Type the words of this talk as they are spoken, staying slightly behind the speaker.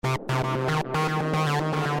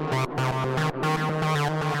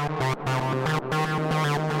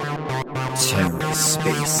Terror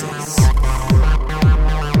Spaces.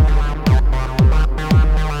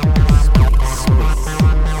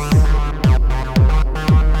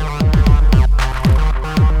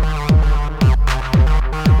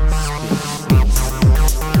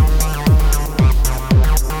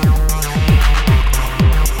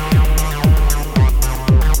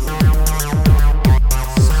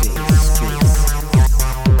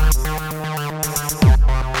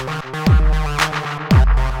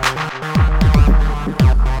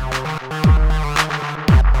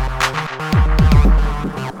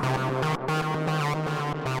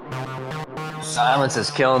 Silence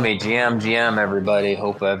is killing me. GM, everybody.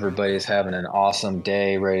 Hope everybody's having an awesome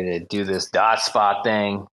day, ready to do this dot spot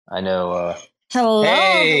thing. I know. Hello,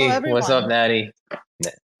 What's up, everyone. Natty?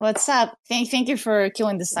 What's up? Thank you for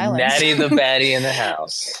killing the silence. Natty the baddie in the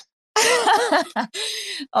house.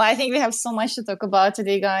 I think we have so much to talk about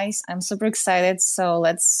today, guys. I'm super excited. So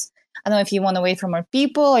I don't know if you want to wait for more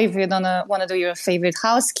people, or if you don't want to do your favorite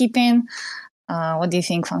housekeeping. What do you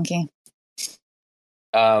think, Funky?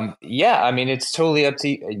 Yeah, I mean, it's totally up to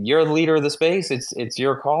you. You're the leader of the space. It's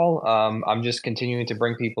your call. I'm just continuing to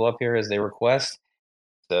bring people up here as they request.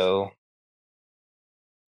 So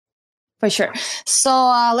For sure. So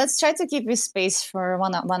let's try to keep this space for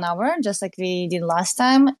 1 hour, just like we did last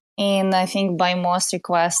time. And I think by most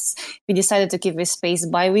requests, we decided to keep this space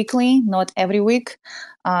bi-weekly, not every week.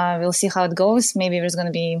 We'll see how it goes. Maybe there's going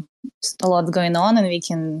to be a lot going on and we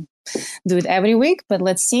can do it every week. But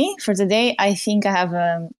let's see. For today, I think I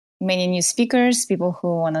have many new speakers, people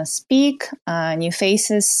who want to speak, new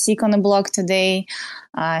faces, Seek on the blog today.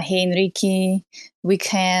 Hey, Enrique,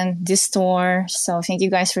 Weekend, Distor. So thank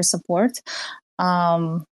you guys for support.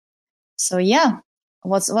 So yeah,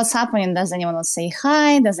 what's happening? Does anyone want to say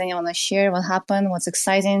hi? Does anyone want to share what happened? What's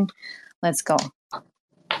exciting? Let's go.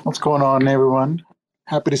 What's going on, everyone?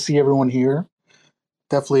 Happy to see everyone here.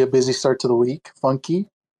 Definitely a busy start to the week. Funky,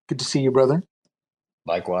 good to see you, brother.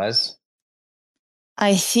 likewise.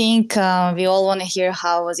 I think we all want to hear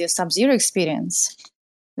how was your Sub-Zero experience.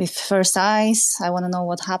 With first eyes, I want to know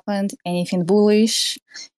what happened. Anything bullish?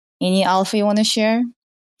 Any alpha you want to share?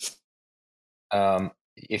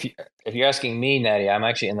 If you're asking me, Natty, I'm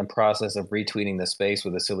actually in the process of retweeting the space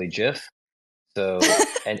with a silly GIF. So,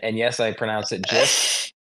 and yes, I pronounce it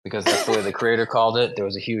GIF because that's the way the creator called it. There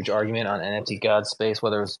was a huge argument on NFT God space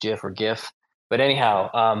whether it was GIF or GIF. But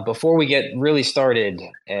anyhow, before we get really started,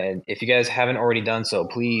 and if you guys haven't already done so,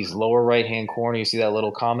 please lower right hand corner, you see that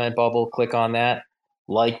little comment bubble. Click on that,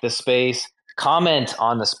 like the space, comment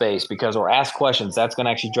on the space because or ask questions. That's going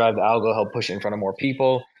to actually drive the algo, help push it in front of more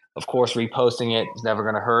people. Of course, reposting it is never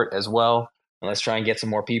going to hurt as well. And let's try and get some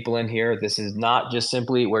more people in here. This is not just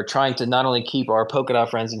simply, we're trying to not only keep our Polkadot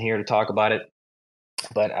friends in here to talk about it,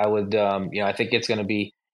 but I would, I think it's going to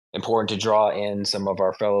be important to draw in some of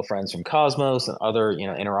our fellow friends from Cosmos and other,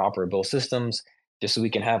 interoperable systems, just so we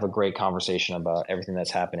can have a great conversation about everything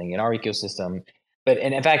that's happening in our ecosystem. But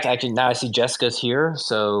and in fact, actually, now I see Jessica's here.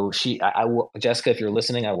 So I will, Jessica, if you're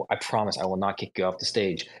listening, I promise I will not kick you off the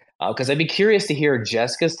stage because I'd be curious to hear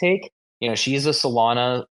Jessica's take. She's a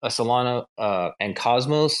Solana, and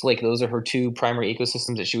Cosmos. Like those are her two primary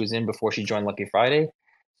ecosystems that she was in before she joined Lucky Friday.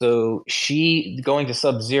 So she going to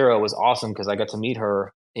Sub-Zero was awesome because I got to meet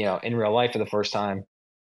her, in real life for the first time.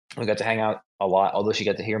 We got to hang out a lot, although she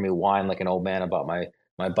got to hear me whine like an old man about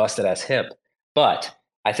my busted ass hip. But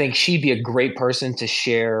I think she'd be a great person to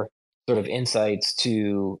share sort of insights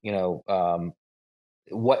to,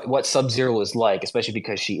 what Sub-Zero is like, especially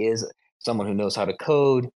because she is someone who knows how to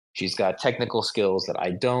code. She's got technical skills that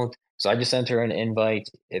I don't. So I just sent her an invite.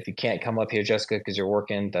 If you can't come up here, Jessica, because you're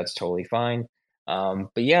working, that's totally fine.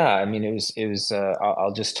 But yeah, I mean, it was.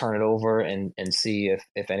 I'll just turn it over and see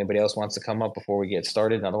if anybody else wants to come up before we get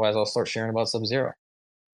started. And otherwise, I'll start sharing about Sub-Zero.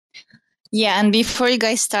 Yeah, and before you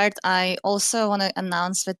guys start, I also want to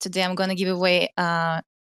announce that today I'm going to give away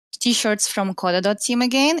T-shirts from Coda team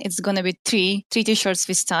again. It's going to be three T-shirts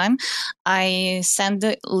this time. I sent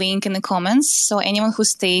the link in the comments, so anyone who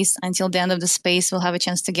stays until the end of the space will have a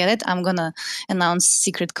chance to get it. I'm going to announce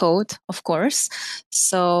secret code, of course.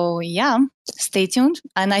 So yeah, stay tuned.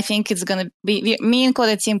 And I think it's going to be me and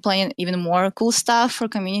Coda team playing even more cool stuff for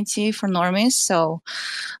community, for normies. So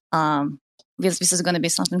this is going to be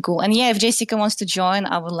something cool. And yeah, if Jessica wants to join,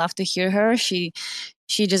 I would love to hear her. She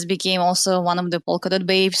just became also one of the Polkadot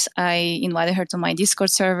babes. I invited her to my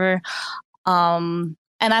Discord server. And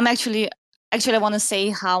I'm actually actually, I want to say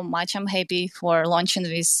how much I'm happy for launching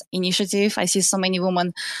this initiative. I see so many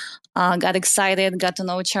women got excited, got to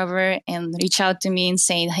know each other, and reach out to me and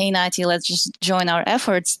saying, "Hey, Nati, let's just join our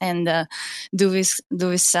efforts and do this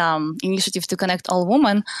initiative to connect all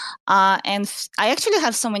women." I actually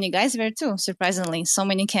have so many guys there too. Surprisingly, so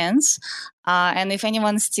many cans. And if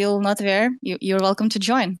anyone's still not there, you're welcome to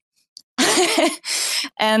join.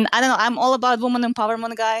 And I don't know, I'm all about woman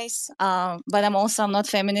empowerment, guys. But I'm not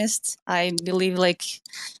feminist. I believe like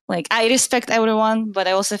I respect everyone, but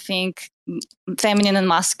I also think feminine and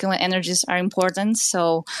masculine energies are important.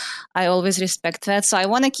 So I always respect that. So I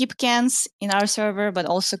want to keep cans in our server, but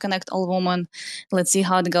also connect all women. Let's see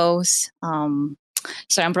how it goes.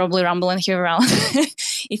 So I'm probably rambling here around.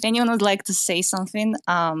 If anyone would like to say something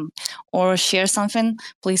or share something,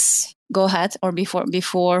 please go ahead. Or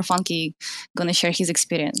before Funky gonna share his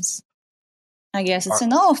experience. I guess it's a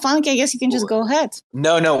no. Funky, I guess you can just go ahead.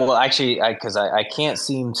 No. Well, actually, because I can't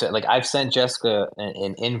seem to, like, I've sent Jessica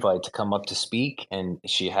an invite to come up to speak, and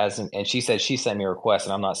she hasn't. And she said she sent me a request,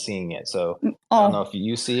 and I'm not seeing it. So I don't know if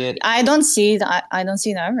you see it. I don't see it. I don't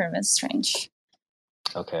see it ever. That's strange.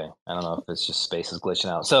 Okay, I don't know if it's just space is glitching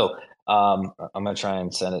out. So I'm gonna try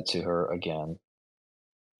and send it to her again.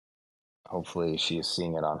 Hopefully, she is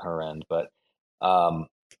seeing it on her end, but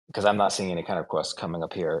because I'm not seeing any kind of requests coming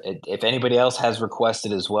up here. If anybody else has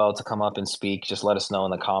requested as well to come up and speak, just let us know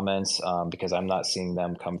in the comments because I'm not seeing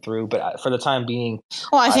them come through. But for the time being,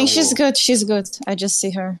 I think she's good. She's good. I just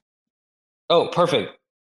see her. Oh, perfect.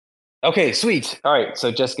 Okay, sweet. All right,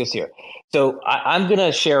 so Jessica's here. So I'm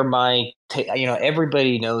gonna share my.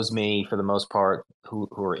 Everybody knows me for the most part who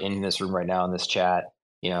are in this room right now in this chat.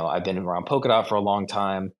 I've been around Polkadot for a long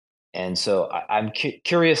time. And so I'm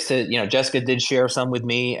curious to, Jessica did share some with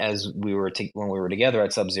me as we were when we were together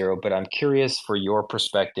at Sub-Zero, but I'm curious for your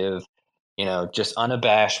perspective, just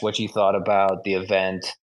unabashed what you thought about the event,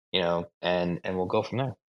 and we'll go from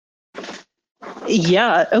there.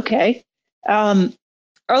 Yeah, okay.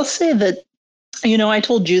 I'll say that, I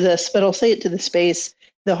told you this, but I'll say it to the space.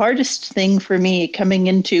 The hardest thing for me coming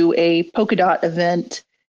into a Polkadot event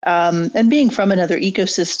and being from another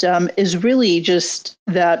ecosystem is really just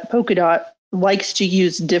that Polkadot likes to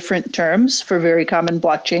use different terms for very common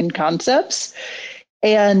blockchain concepts.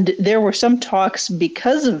 And there were some talks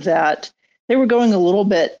because of that. They were going a little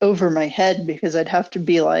bit over my head because I'd have to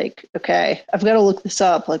be like, okay, I've got to look this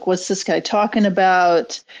up. Like, what's this guy talking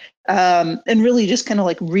about? And really just kind of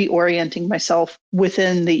like reorienting myself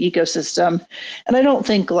within the ecosystem. And I don't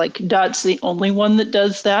think like Dot's the only one that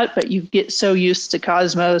does that, but you get so used to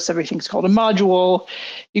Cosmos, everything's called a module.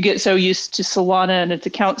 You get so used to Solana and its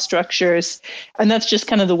account structures. And that's just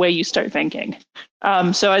kind of the way you start thinking.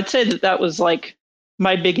 So I'd say that was like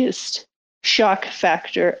my biggest shock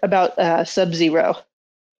factor about Sub-Zero.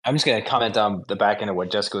 I'm just going to comment on the back end of what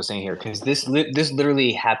Jessica was saying here, because this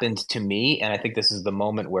literally happened to me, and I think this is the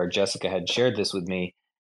moment where Jessica had shared this with me.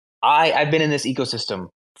 I've been in this ecosystem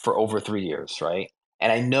for over 3 years, right?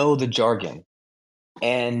 And I know the jargon.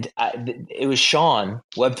 And it was Sean,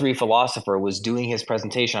 Web3 philosopher, was doing his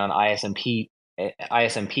presentation on ISMP,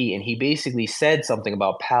 and he basically said something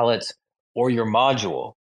about palettes or your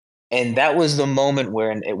module. And that was the moment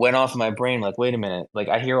where it went off in my brain, like, wait a minute, like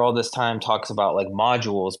I hear all this time talks about like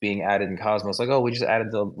modules being added in Cosmos, like, oh, we just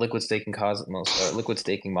added the liquid staking Cosmos, liquid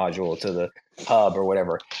staking module to the hub or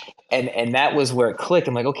whatever. And that was where it clicked.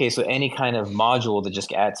 I'm like, okay, so any kind of module that just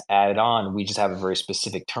gets added on, we just have a very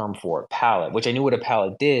specific term for it, palette, which I knew what a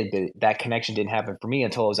palette did, but that connection didn't happen for me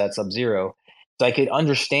until I was at Sub-Zero. So I could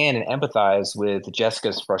understand and empathize with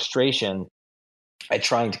Jessica's frustration at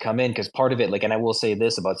trying to come in, because part of it, like, and I will say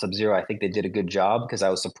this about Sub-Zero, I think they did a good job because I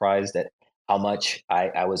was surprised at how much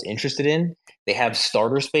I was interested in. They have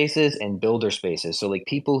starter spaces and builder spaces. So like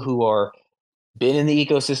people who are been in the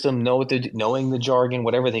ecosystem, knowing the jargon,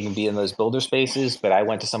 whatever, they can be in those builder spaces. But I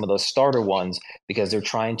went to some of those starter ones because they're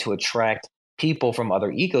trying to attract people from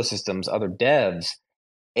other ecosystems, other devs.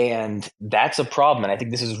 And that's a problem. And I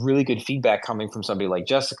think this is really good feedback coming from somebody like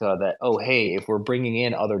Jessica that, oh, hey, if we're bringing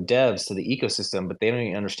in other devs to the ecosystem, but they don't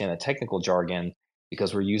even understand the technical jargon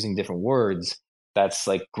because we're using different words, that's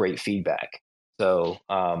like great feedback. So,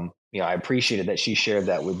 I appreciated that she shared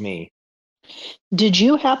that with me. Did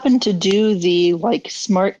you happen to do the like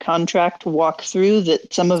smart contract walkthrough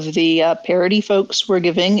that some of the parity folks were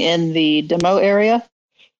giving in the demo area?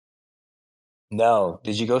 No.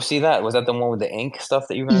 Did you go see that? Was that the one with the ink stuff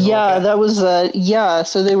that you were going to Yeah, look at? that was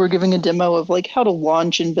so they were giving a demo of like how to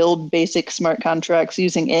launch and build basic smart contracts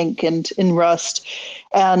using ink and in Rust.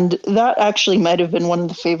 And that actually might have been one of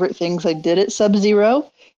the favorite things I did at Sub-Zero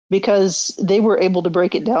because they were able to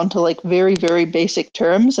break it down to like very, very basic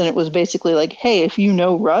terms. And it was basically like, hey, if you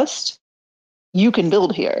know Rust, you can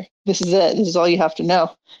build here. This is it. This is all you have to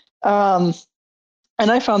know.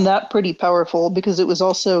 And I found that pretty powerful because it was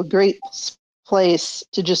also a great place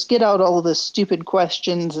to just get out all of the stupid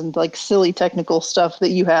questions and like silly technical stuff that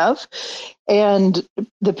you have. And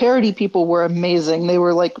the parody people were amazing. They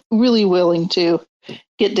were like really willing to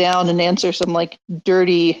get down and answer some like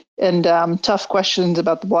dirty and tough questions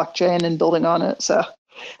about the blockchain and building on it. So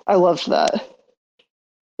I loved that.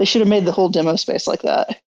 They should have made the whole demo space like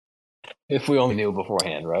that. If we only knew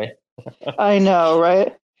beforehand, right? I know,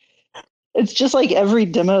 right? It's just like every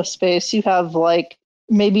demo space, you have like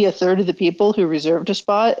maybe a third of the people who reserved a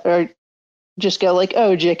spot or just go like,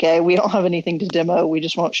 oh, JK, we don't have anything to demo. We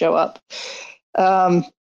just won't show up.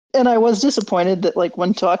 And I was disappointed that like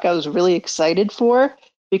one talk I was really excited for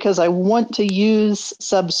because I want to use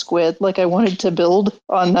SubSquid, like I wanted to build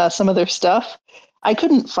on some of their stuff. I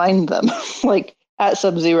couldn't find them like at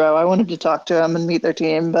Sub-Zero. I wanted to talk to them and meet their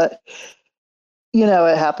team, but you know,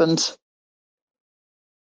 it happens.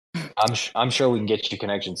 I'm sure we can get you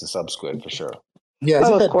connections to SubSquid for sure. Yeah,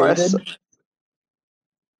 isn't Oh, of that course. David?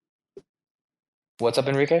 What's up,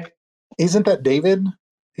 Enrique? Isn't that David?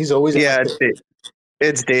 He's always in, Yeah, like,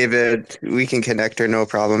 it's David. We can connect her, no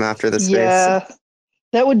problem, after the space. Yeah,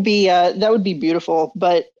 that would be beautiful.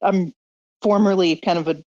 But I'm formerly kind of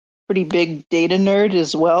a pretty big data nerd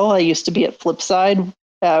as well. I used to be at Flipside,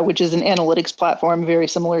 which is an analytics platform very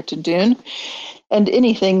similar to Dune, and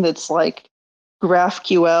anything that's like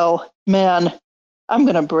GraphQL, man, I'm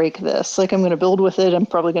gonna break this. Like I'm gonna build with it. I'm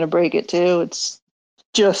probably gonna break it too. It's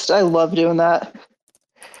just I love doing that.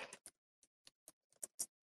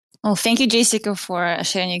 Oh, thank you, Jessica, for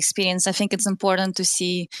sharing your experience. I think it's important to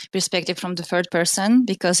see perspective from the third person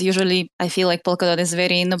because usually I feel like Polkadot is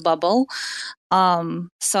very in a bubble.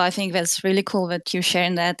 So I think that's really cool that you're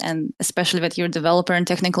sharing that, and especially that you're a developer and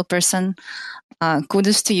technical person.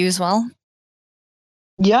 Kudos to you as well.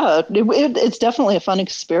 Yeah, it's definitely a fun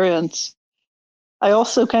experience. I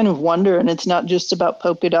also kind of wonder, and it's not just about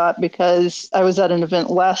Polkadot, because I was at an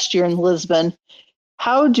event last year in Lisbon.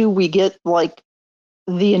 How do we get like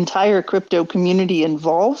the entire crypto community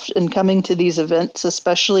involved in coming to these events,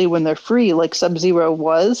 especially when they're free, like Sub-Zero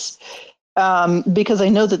was? Because I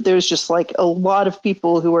know that there's just like a lot of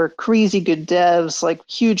people who are crazy good devs, like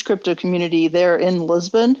huge crypto community there in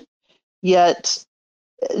Lisbon, yet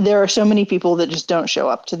there are so many people that just don't show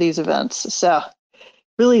up to these events. So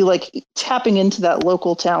really like tapping into that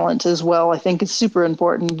local talent as well, I think is super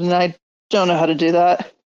important. And I don't know how to do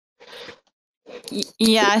that.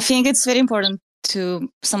 Yeah, I think it's very important to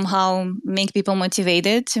somehow make people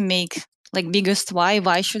motivated to make like biggest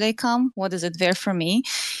why should I come? What is it there for me?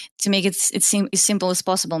 To make it seem as simple as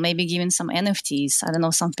possible. Maybe giving some NFTs. I don't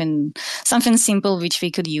know, something simple which we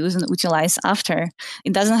could use and utilize after.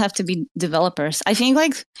 It doesn't have to be developers. I think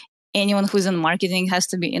like anyone who's in marketing has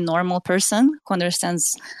to be a normal person who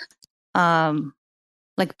understands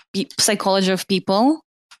like psychology of people.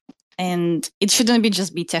 And it shouldn't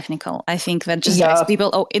just be technical. I think that just drives people.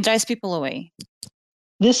 Oh, it drives people away.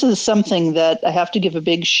 This is something that I have to give a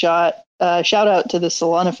big shout out to the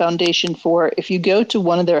Solana Foundation for. If you go to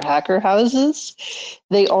one of their hacker houses,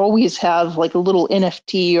 they always have like a little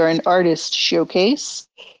NFT or an artist showcase,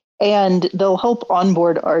 and they'll help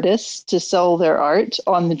onboard artists to sell their art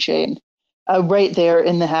on the chain. Right there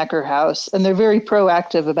in the hacker house. And they're very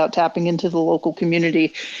proactive about tapping into the local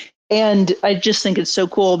community. And I just think it's so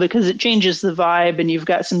cool because it changes the vibe and you've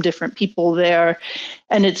got some different people there.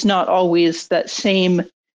 And it's not always that same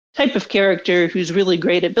type of character who's really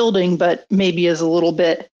great at building, but maybe is a little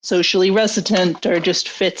bit socially reticent or just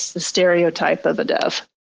fits the stereotype of a dev.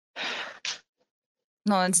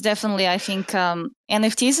 No, it's definitely, I think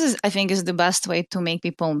NFTs is the best way to make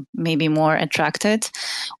people maybe more attracted,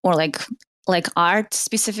 or like art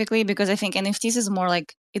specifically, because I think NFTs is more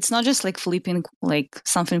like, it's not just like flipping like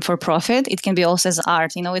something for profit. It can be also as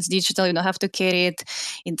art. You know, it's digital. You don't have to carry it.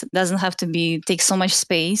 It doesn't have to take so much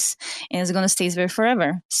space, and it's going to stay there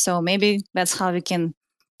forever. So maybe that's how we can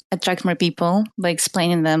attract more people by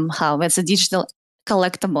explaining them how it's a digital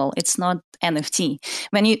collectible. It's not NFT.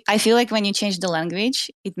 I feel like when you change the language,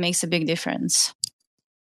 it makes a big difference.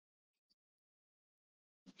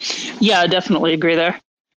 Yeah, I definitely agree there.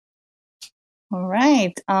 All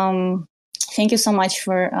right. Thank you so much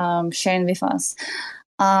for sharing with us.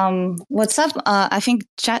 What's up? I think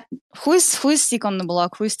chat. Who's sick on the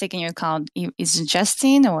block? Who's taking your account? Is it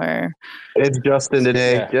Justin or? It's Justin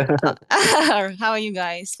today. Yeah. How are you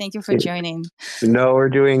guys? Thank you for joining. No, we're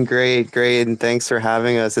doing great, and thanks for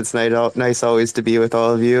having us. It's nice always to be with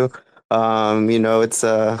all of you. It's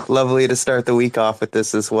lovely to start the week off with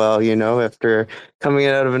this as well, after coming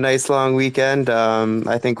out of a nice long weekend.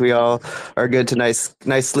 I think we all are good to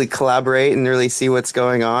nicely collaborate and really see what's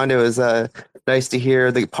going on. It was nice to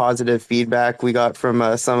hear the positive feedback we got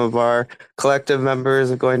from some of our collective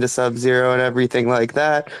members of going to Sub-Zero and everything like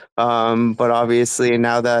that. But obviously,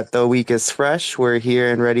 now that the week is fresh, we're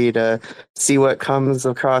here and ready to see what comes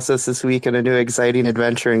across us this week in a new exciting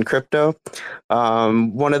adventure in crypto.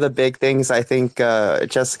 One of the big things I think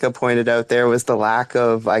Jessica pointed out there was the lack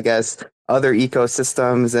of, I guess, other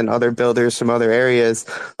ecosystems and other builders from other areas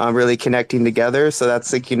really connecting together. So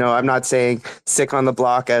that's like, I'm not saying Sick on the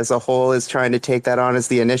Block as a whole is trying to take that on as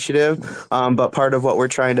the initiative, but part of what we're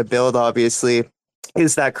trying to build, obviously,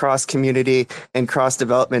 is that cross community and cross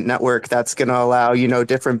development network that's going to allow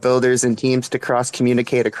different builders and teams to cross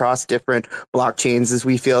communicate across different blockchains, as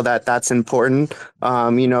we feel that that's important.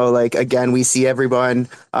 Like, again, we see everyone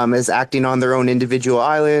as acting on their own individual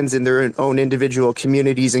islands in their own individual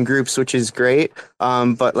communities and groups, which is great.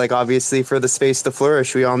 But like, obviously, for the space to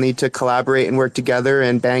flourish, we all need to collaborate and work together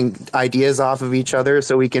and bang ideas off of each other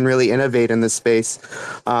so we can really innovate in this space.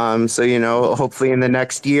 Hopefully in the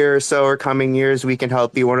next year or so or coming years, we can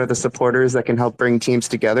help be one of the supporters that can help bring teams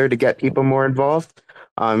together to get people more involved.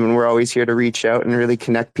 And we're always here to reach out and really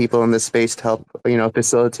connect people in this space to help,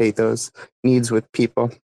 facilitate those needs with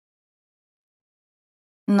people.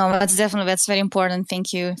 No, that's very important.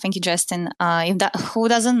 Thank you, Justin. Who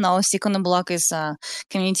doesn't know, Stick on the Block is a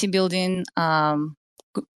community building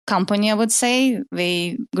company, I would say.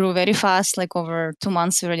 They grew very fast, like over 2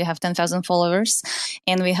 months we already have 10,000 followers,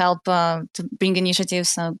 and we help to bring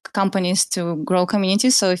initiatives, companies to grow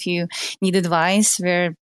communities. So if you need advice,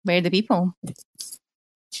 we're the people.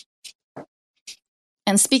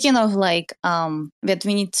 And speaking of that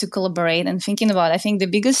we need to collaborate and thinking about, I think the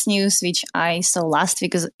biggest news which I saw last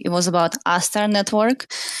week it was about Astar Network,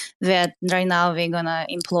 that right now we're gonna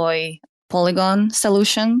employ Polygon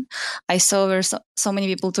solution. I saw where so many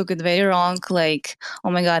people took it very wrong, like, oh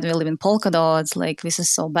my God, we live in Polkadot, like this is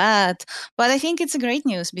so bad. But I think it's a great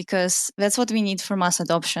news because that's what we need for mass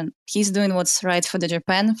adoption. He's doing what's right for the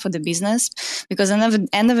Japan, for the business, because at the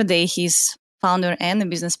end of the day, he's founder and a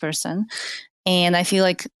business person. And I feel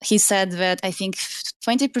like he said that I think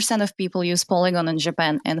 20% of people use Polygon in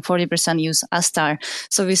Japan and 40% use Astar.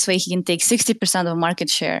 So this way he can take 60% of market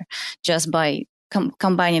share just by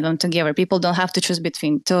combining them together. People don't have to choose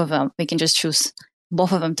between two of them. They can just choose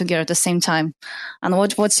both of them together at the same time. And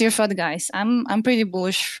what's your thought, guys? I'm pretty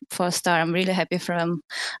bullish for Astar. I'm really happy for him.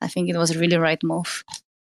 I think it was a really right move.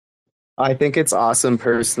 I think it's awesome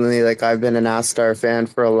personally. Like, I've been an Astar fan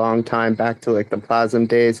for a long time, back to like the Plasm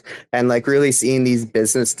days, and like really seeing these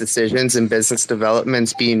business decisions and business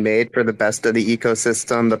developments being made for the best of the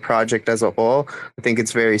ecosystem, the project as a whole. I think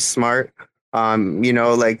it's very smart.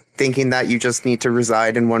 Like thinking that you just need to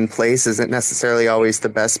reside in one place isn't necessarily always the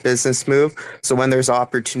best business move. So when there's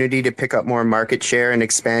opportunity to pick up more market share and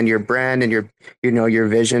expand your brand and your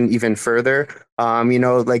vision even further,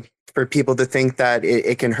 like for people to think that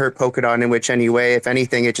it can hurt Polkadot in which any way, if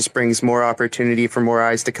anything, it just brings more opportunity for more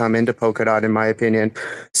eyes to come into Polkadot, in my opinion.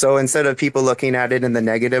 So instead of people looking at it in the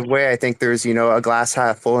negative way, I think there's, a glass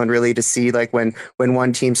half full, and really to see like when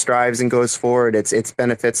one team strives and goes forward, it's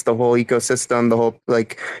benefits the whole ecosystem, the whole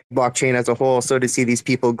like blockchain as a whole. So to see these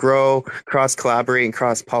people grow, cross collaborate and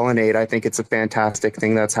cross pollinate, I think it's a fantastic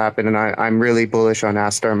thing that's happened. And I'm really bullish on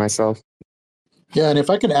Astar myself. Yeah. And if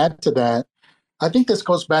I can add to that, I think this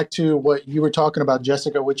goes back to what you were talking about,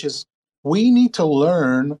 Jessica, which is we need to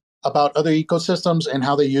learn about other ecosystems and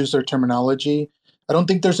how they use their terminology. I don't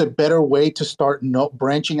think there's a better way to start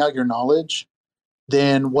branching out your knowledge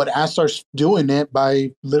than what Astar's doing it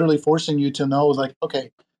by literally forcing you to know, like, okay,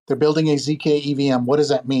 they're building a ZK EVM. What does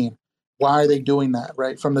that mean? Why are they doing that,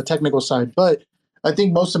 right? From the technical side. But I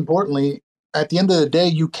think most importantly, at the end of the day,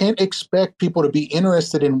 you can't expect people to be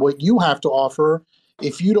interested in what you have to offer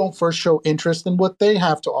if you don't first show interest in what they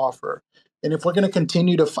have to offer. And if we're going to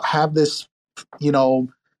continue to have this,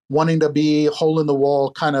 wanting to be hole in the wall,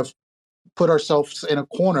 kind of put ourselves in a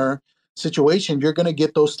corner situation, you're going to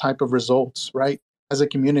get those type of results, right, as a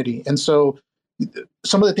community. And so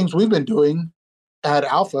some of the things we've been doing at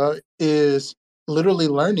Alpha is literally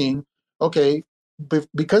learning, okay,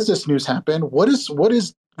 because this news happened, what is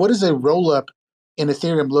a roll-up in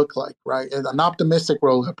Ethereum look like, right? An optimistic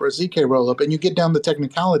rollup or a ZK rollup, and you get down the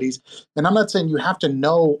technicalities. And I'm not saying you have to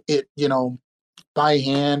know it, by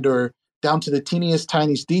hand or down to the teeniest,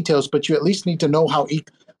 tiniest details, but you at least need to know how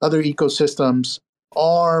other ecosystems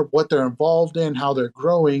are, what they're involved in, how they're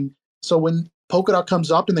growing. So when Polkadot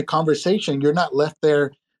comes up in the conversation, you're not left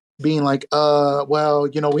there, being like, well,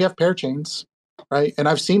 we have pair chains, right? And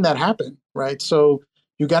I've seen that happen, right? So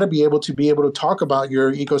you got to be able to talk about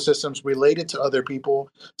your ecosystems related to other people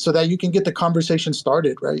so that you can get the conversation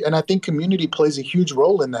started, right? And I think community plays a huge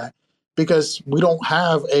role in that because we don't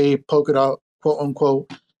have a Polkadot quote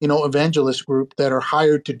unquote, evangelist group that are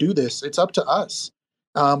hired to do this. It's up to us.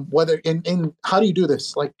 Whether in how do you do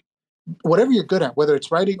this? Like whatever you're good at, whether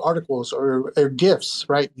it's writing articles or GIFs,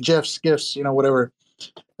 right? GIFs, whatever.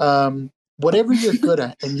 Whatever you're good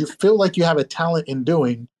at and you feel like you have a talent in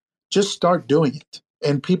doing, just start doing it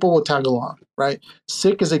and people will tag along, right?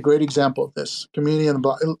 Sick is a great example of this. Community on the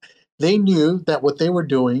block. They knew that what they were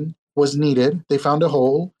doing was needed. They found a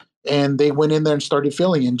hole and they went in there and started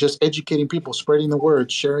filling in, just educating people, spreading the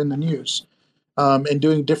word, sharing the news, and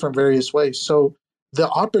doing different various ways. So the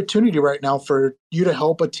opportunity right now for you to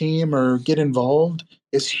help a team or get involved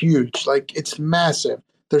is huge. Like it's massive.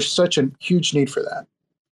 There's such a huge need for that.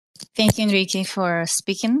 Thank you, Enrique, for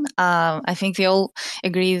speaking. I think we all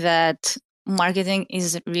agree that marketing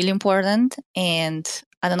is really important. And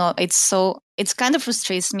I don't know, it's kind of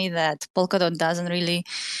frustrates me that Polkadot doesn't really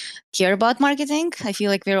care about marketing. I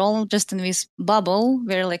feel like we're all just in this bubble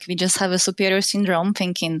where like we just have a superior syndrome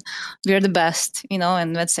thinking we're the best,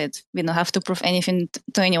 and that's it. We don't have to prove anything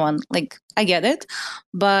to anyone. Like I get it,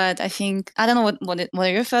 but I think, I don't know what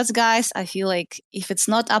are your thoughts, guys? I feel like if it's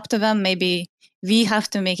not up to them, maybe we have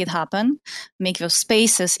to make it happen, make those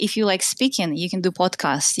spaces. If you like speaking, you can do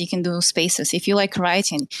podcasts, you can do spaces. If you like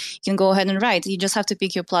writing, you can go ahead and write. You just have to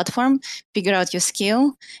pick your platform, figure out your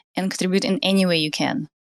skill, and contribute in any way you can.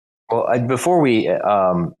 Well, before we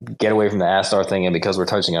get away from the Astar thing, and because we're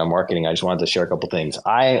touching on marketing, I just wanted to share a couple things.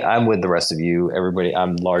 I'm with the rest of you, everybody. I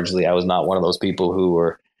was not one of those people who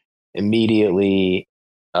were immediately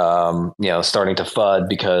starting to FUD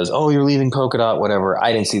because, you're leaving Polkadot, whatever.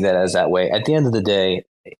 I didn't see that as that way. At the end of the day,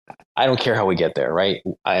 I don't care how we get there, right?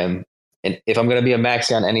 And if I'm going to be a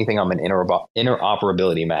maxi on anything, I'm an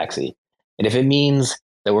interoperability maxi. And if it means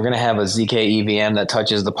that we're going to have a ZK EVM that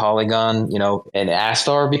touches the Polygon, and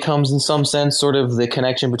Astar becomes in some sense sort of the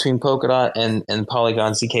connection between Polkadot and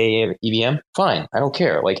Polygon ZK EVM, fine. I don't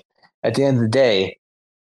care. Like at the end of the day,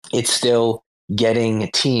 it's still getting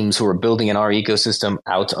teams who are building in our ecosystem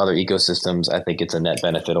out to other ecosystems. I think it's a net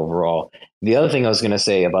benefit overall. The other thing I was going to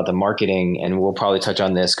say about the marketing, and we'll probably touch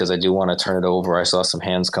on this because I do want to turn it over. I saw some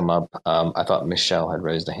hands come up. I thought Michelle had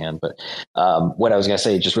raised a hand, but what I was going to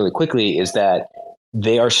say just really quickly is that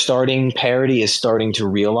Parity is starting to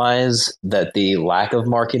realize that the lack of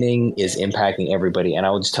marketing is impacting everybody. And I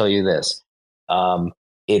will just tell you this,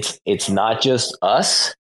 it's not just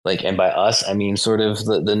us. Like, and by us, I mean sort of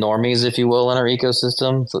the normies, if you will, in our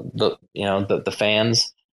ecosystem, the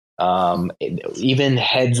fans. Even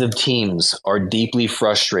heads of teams are deeply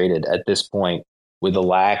frustrated at this point with the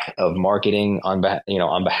lack of marketing on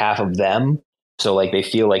behalf of them. So like they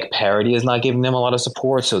feel like Parity is not giving them a lot of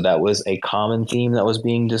support. So that was a common theme that was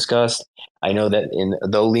being discussed. I know that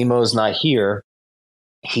though Limo's not here,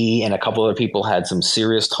 he and a couple other people had some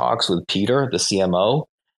serious talks with Peter, the CMO.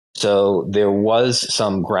 So there was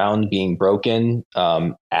some ground being broken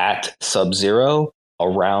at Sub-Zero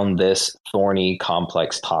around this thorny,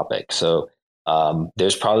 complex topic. So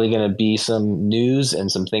there's probably going to be some news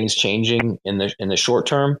and some things changing in the short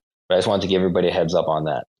term. But I just wanted to give everybody a heads up on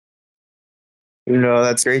that.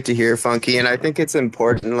 That's great to hear, Funky. And I think it's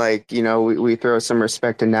important, we throw some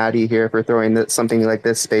respect to Natty here for throwing something like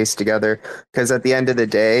this space together. Because at the end of the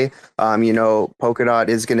day, Polkadot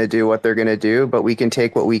is going to do what they're going to do, but we can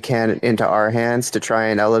take what we can into our hands to try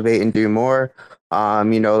and elevate and do more.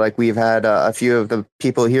 We've had a few of the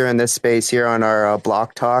people here in this space here on our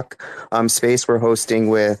Block Talk space we're hosting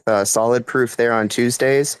with Solid Proof there on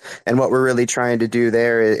Tuesdays. And what we're really trying to do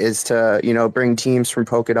there is to, bring teams from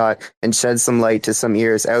Polkadot and shed some light to some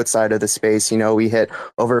ears outside of the space. We hit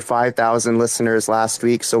over 5,000 listeners last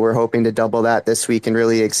week, so we're hoping to double that this week and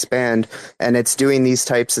really expand. And it's doing these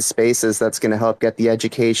types of spaces that's going to help get the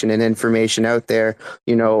education and information out there.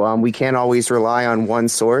 We can't always rely on one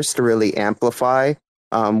source to really amplify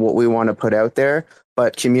what we want to put out there,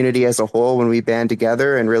 but community as a whole, when we band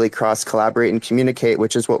together and really cross collaborate and communicate,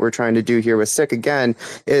 which is what we're trying to do here with Sick again,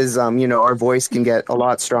 is our voice can get a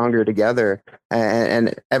lot stronger together,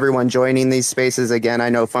 and everyone joining these spaces. Again, I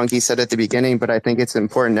know Funky said at the beginning, but I think it's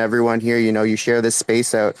important everyone here, you share this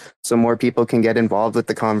space out so more people can get involved with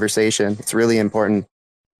the conversation. It's really important.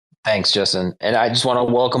 Thanks, Justin. And I just want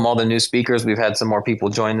to welcome all the new speakers. We've had some more people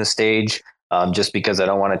join the stage. Just because I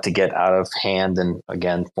don't want it to get out of hand. And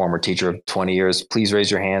again, former teacher of 20 years, please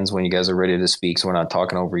raise your hands when you guys are ready to speak so we're not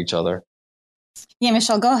talking over each other. Yeah,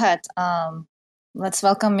 Michelle, go ahead. Let's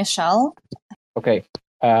welcome Michelle. Okay.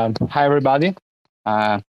 Hi, everybody.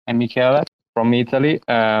 I'm Michele from Italy.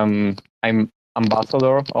 I'm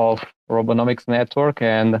ambassador of Robonomics Network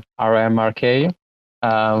and RMRK.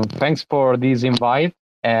 Thanks for this invite.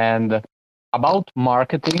 And about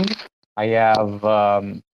marketing, I have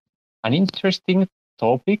an interesting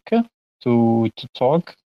topic to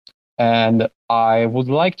talk, and I would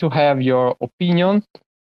like to have your opinion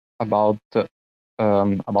about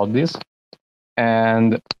this.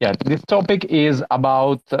 And yeah, this topic is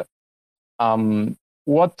about the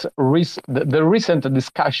recent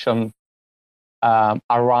discussion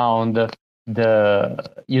around the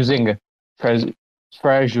using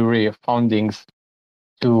treasury fundings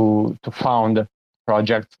to fund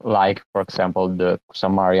projects like, for example, the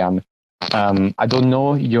Kusamarian. I don't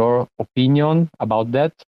know your opinion about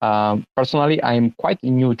that. Personally, I'm quite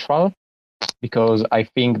neutral because I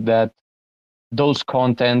think that those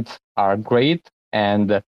contents are great and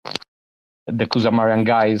the Kusamarian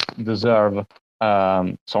guys deserve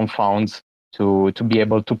some funds to be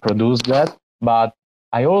able to produce that. But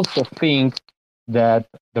I also think that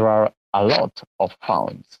there are a lot of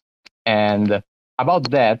funds. And about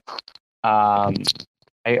that,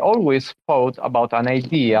 I always thought about an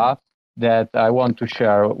idea that I want to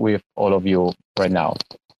share with all of you right now.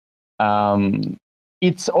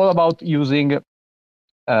 It's all about using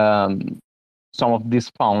some of these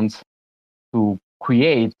funds to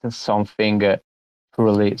create something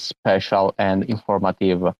truly special and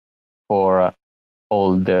informative for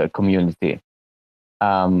all the community.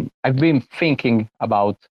 I've been thinking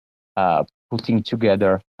about putting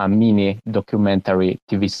together a mini documentary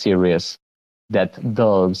TV series that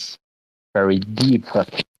delves very deep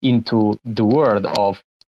into the world of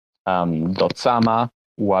Dotsama,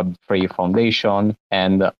 Web3 Foundation,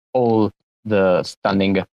 and all the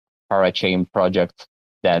stunning parachain projects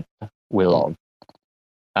that we love.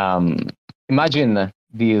 Imagine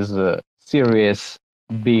this series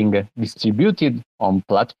being distributed on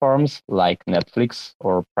platforms like Netflix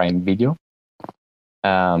or Prime Video.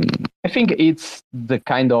 I think it's the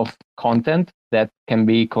kind of content that can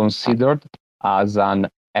be considered as an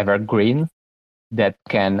evergreen that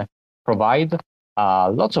can provide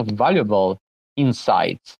lots of valuable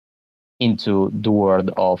insights into the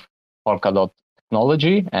world of Polkadot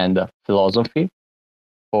technology and philosophy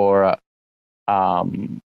for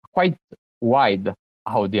quite wide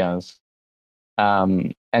audience.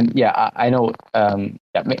 And yeah, I know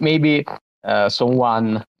maybe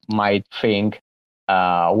someone might think,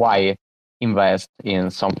 why invest in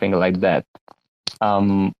something like that?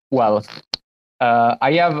 Well,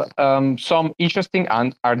 I have some interesting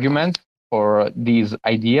arguments for this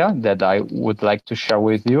idea that I would like to share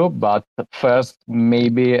with you. But first,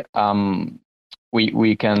 maybe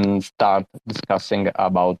we can start discussing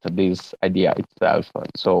about this idea itself.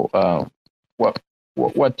 So,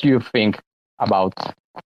 what do you think about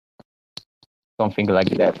something like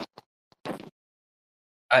that?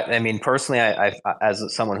 I mean, personally, as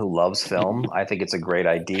someone who loves film, I think it's a great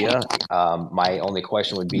idea. My only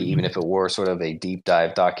question would be, even if it were sort of a deep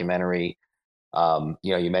dive documentary,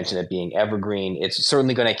 you mentioned it being evergreen. It's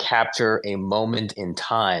certainly going to capture a moment in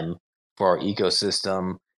time for our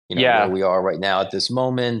ecosystem. Where we are right now at this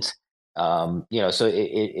moment. So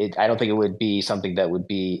I don't think it would be something that would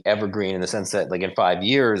be evergreen in the sense that, like, in 5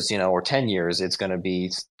 years, or 10 years, it's going to be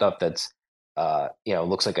stuff that's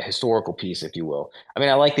looks like a historical piece, if you will. I mean,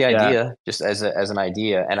 I like the idea just as an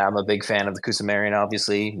idea, and I'm a big fan of the Kusamarian.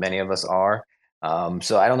 Obviously, many of us are.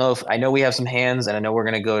 So I don't know I know we have some hands, and I know we're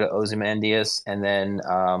going to go to Ozymandias and then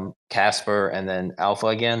Casper and then Alpha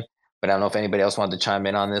again. But I don't know if anybody else wanted to chime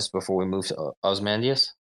in on this before we move to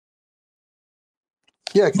Ozymandias.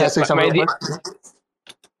 Yeah, can I say something real quick?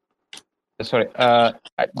 Sorry, I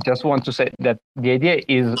just want to say that the idea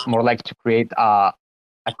is more like to create a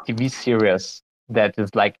TV series that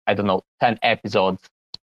is like, I don't know, 10 episodes,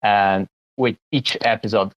 and with each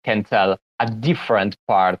episode can tell a different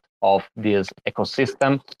part of this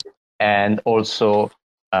ecosystem, and also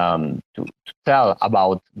to tell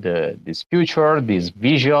about this future, this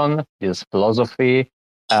vision, this philosophy.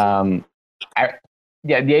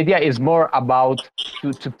 The idea is more about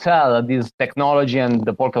to tell this technology and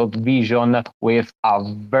the Polkadot vision with a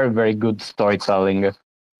very, very good storytelling.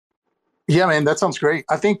 Yeah, man, that sounds great.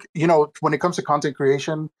 I think, when it comes to content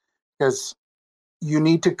creation, because you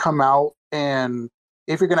need to come out, and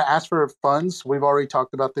if you're going to ask for funds, we've already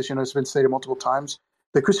talked about this, it's been stated multiple times.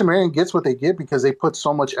 The Kusamarian gets what they get because they put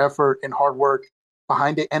so much effort and hard work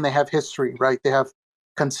behind it, and they have history, right? They have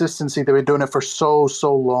consistency. They've been doing it for so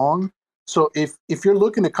long. So if you're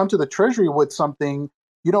looking to come to the treasury with something,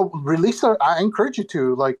 release I encourage you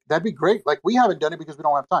to, like, that'd be great. Like, we haven't done it because we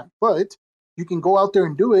don't have time, but you can go out there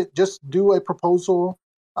and do it. Just do a proposal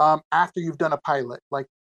after you've done a pilot. Like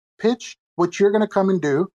pitch what you're going to come and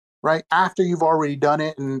do right after you've already done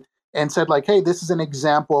it and said like, hey, this is an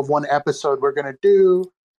example of one episode we're going to do.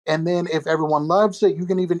 And then if everyone loves it, you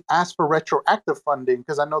can even ask for retroactive funding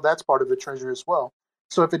because I know that's part of the treasury as well.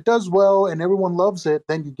 So if it does well and everyone loves it,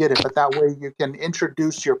 then you get it. But that way you can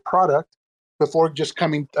introduce your product before just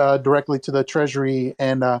coming directly to the treasury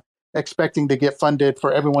and expecting to get funded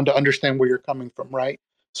for everyone to understand where you're coming from, right?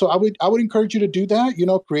 So I would encourage you to do that. You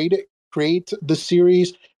know, create the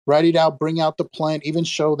series, write it out, bring out the plan, even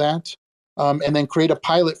show that, and then create a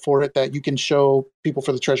pilot for it that you can show people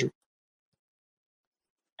for the treasury.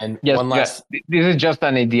 And Yes, one last. yes. This is just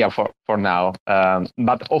an idea for now,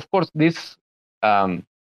 but of course, this I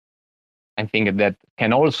think that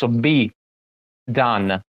can also be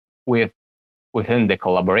done within the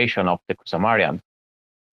collaboration of the Kusumarian.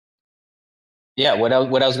 Yeah, what I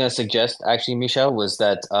was going to suggest actually, Michel, was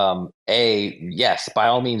that yes, by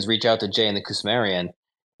all means, reach out to Jay and the Kusumarian,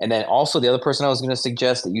 and then also the other person I was going to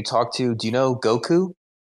suggest that you talk to. Do you know Goku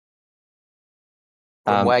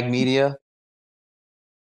from WAG Media?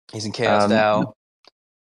 He's in Chaos DAO.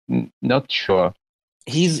 Not sure.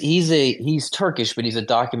 He's Turkish, but he's a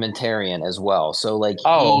documentarian as well. So like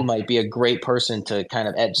he might be a great person to kind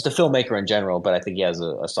of just a filmmaker in general, but I think he has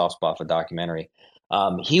a soft spot for documentary.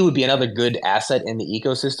 He would be another good asset in the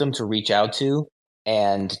ecosystem to reach out to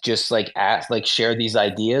and just like share these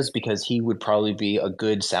ideas because he would probably be a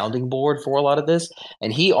good sounding board for a lot of this.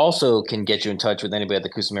 And he also can get you in touch with anybody at the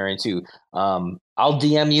Kusumarian too. I'll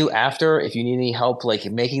DM you after if you need any help like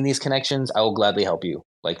making these connections. I will gladly help you.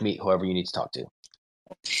 Like meet whoever you need to talk to.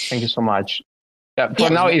 Thank you so much. Yeah,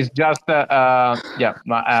 for now it's just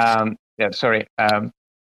sorry. My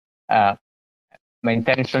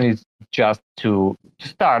intention is just to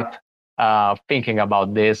start thinking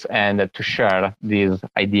about this and to share this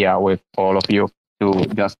idea with all of you to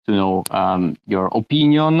know your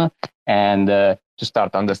opinion and to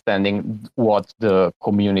start understanding what the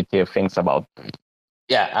community thinks about.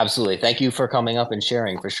 Yeah, absolutely. Thank you for coming up and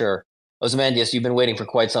sharing for sure. Ozymandias, you've been waiting for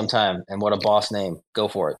quite some time, and what a boss name. Go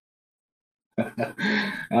for it.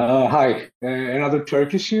 Hi, another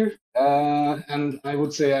Turkish here, and I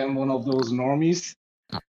would say I'm one of those normies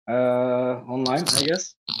online, I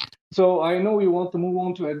guess. So I know you want to move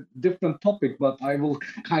on to a different topic, but I will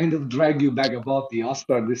kind of drag you back about the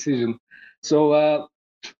Astar decision. So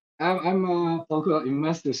I'm a Polkadot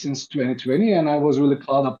investor since 2020, and I was really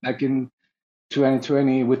caught up back in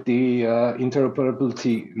 2020 with the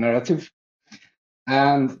interoperability narrative.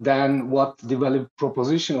 And then what the value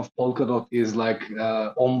proposition of Polkadot is like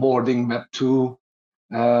onboarding Web2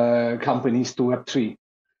 companies to Web3.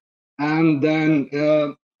 And then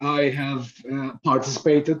I have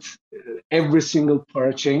participated every single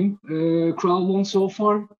parachain crowd loan so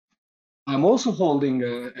far. I'm also holding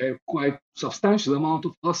a quite substantial amount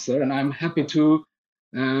of Astar, and I'm happy to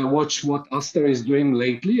watch what Astar is doing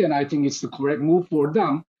lately, and I think it's the correct move for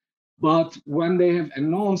them. But when they have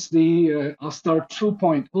announced the Astar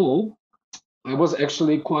 2.0, I was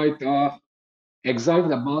actually quite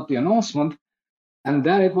excited about the announcement. And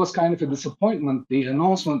then it was kind of a disappointment. The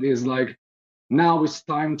announcement is like, now it's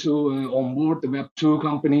time to onboard the Web2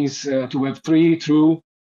 companies to Web3 through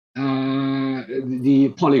the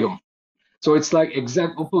Polygon. So it's like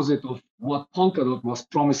exact opposite of what Polkadot was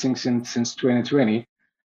promising since 2020.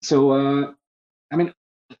 So, I mean,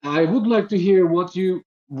 I would like to hear what you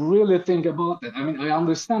really think about that. I mean, I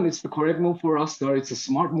understand it's the correct move for Astar. It's a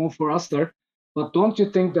smart move for Astar. But don't you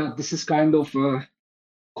think that this is kind of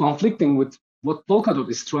conflicting with what Polkadot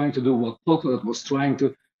is trying to do, what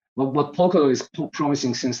Polkadot is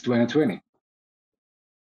promising since 2020?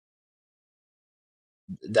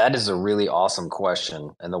 That is a really awesome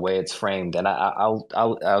question, and the way it's framed. And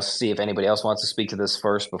I'll see if anybody else wants to speak to this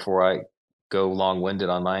first before I go long-winded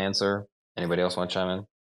on my answer. Anybody else want to chime in?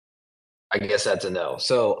 I guess that's a no.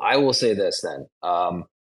 So I will say this then.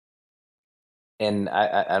 And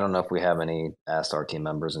I don't know if we have any Astar team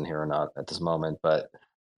members in here or not at this moment, but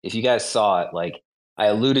if you guys saw it, like I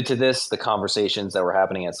alluded to this, the conversations that were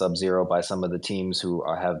happening at Sub-Zero by some of the teams who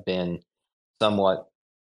have been somewhat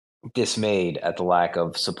dismayed at the lack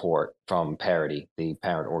of support from Parity, the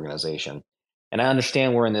parent organization. And I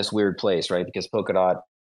understand we're in this weird place, right? Because Polkadot,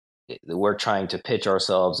 we're trying to pitch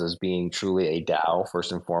ourselves as being truly a DAO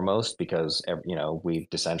first and foremost, because we've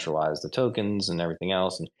decentralized the tokens and everything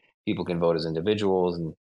else, and people can vote as individuals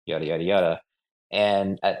and yada yada yada.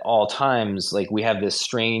 And at all times, like we have this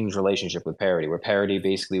strange relationship with Parity, where Parity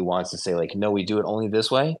basically wants to say like, no, we do it only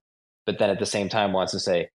this way, but then at the same time wants to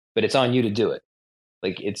say, but it's on you to do it.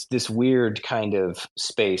 like it's this weird kind of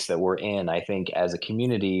space that we're in, I think, as a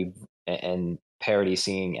community, and parody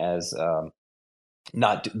seeing as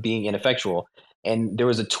not being ineffectual. And there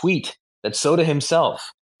was a tweet that Soda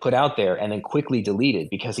himself put out there and then quickly deleted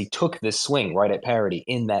because he took this swing right at parody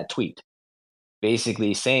in that tweet,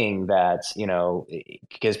 basically saying that,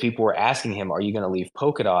 because people were asking him, are you going to leave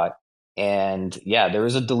Polkadot? And yeah, there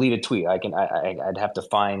was a deleted tweet. I'd have to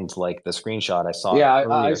find like the screenshot I saw Yeah, I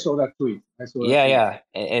earlier. saw that tweet. Yeah.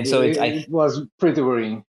 And so it was pretty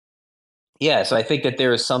worrying. Yeah, so I think that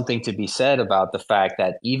there is something to be said about the fact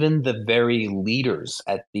that even the very leaders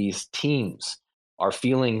at these teams are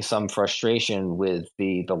feeling some frustration with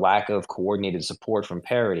the lack of coordinated support from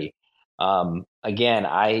Parity. Again,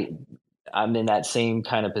 I'm in that same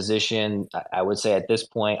kind of position. I would say at this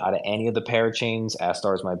point, out of any of the parachains,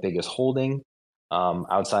 Astar is my biggest holding,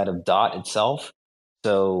 outside of Dot itself.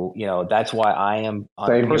 So, that's why I am on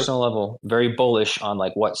Same a here. personal level very bullish on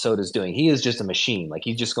like what Soda's doing. He is just a machine. Like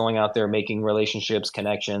he's just going out there making relationships,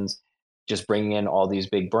 connections, just bringing in all these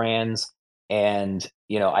big brands. And,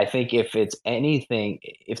 I think if it's anything,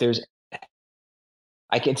 if there's,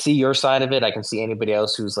 I can see your side of it. I can see anybody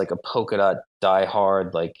else who's like a Polkadot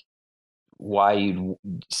diehard, like why you'd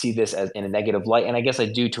see this as in a negative light. And I guess I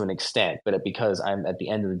do to an extent, but because I'm at the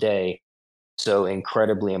end of the day so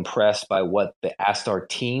incredibly impressed by what the Astar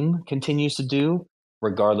team continues to do,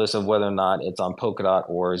 regardless of whether or not it's on Polkadot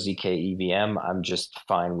or ZK EVM. I'm just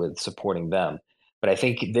fine with supporting them. But I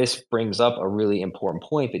think this brings up a really important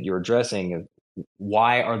point that you're addressing of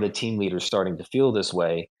why are the team leaders starting to feel this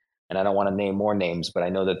way? And I don't want to name more names, but I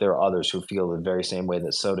know that there are others who feel the very same way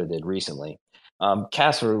that Soda did recently.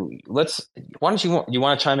 Casper, why don't you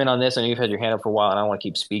want to chime in on this? I know you've had your hand up for a while, and I want to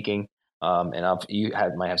keep speaking. And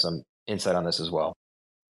might have some insight on this as well.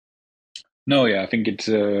 No, yeah, I think it's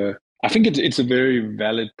a very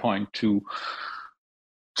valid point to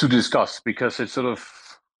discuss, because it's sort of,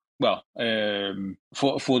 well,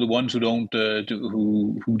 for the ones who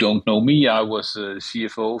don't know me, I was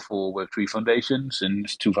CFO for Web3 Foundation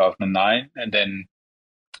since 2009, and then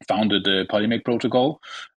founded the Polymake protocol.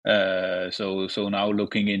 So now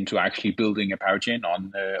looking into actually building a parachain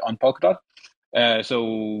on Polkadot.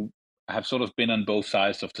 So I have sort of been on both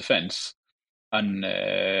sides of the fence on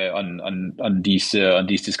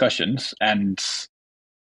these discussions, and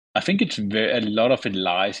I think a lot of it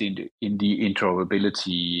lies in the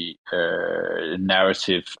interoperability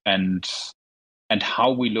narrative, and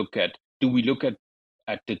how we look at, do we look at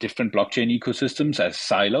the different blockchain ecosystems as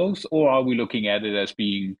silos, or are we looking at it as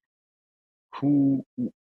being who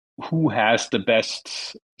has the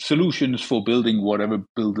best solutions for building whatever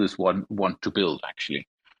builders want to build actually.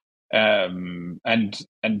 And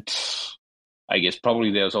I guess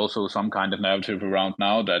probably there's also some kind of narrative around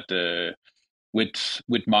now that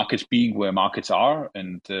with markets being where markets are,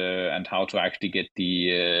 and how to actually get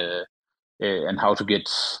and how to get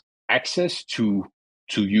access to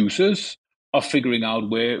users, of figuring out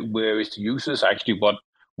where is the users actually, what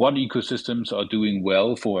ecosystems are doing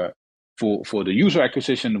well for the user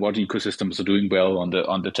acquisition, what ecosystems are doing well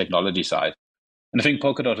on the technology side. And I think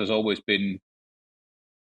Polkadot has always been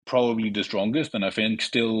probably the strongest, and I think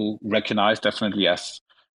still recognized definitely as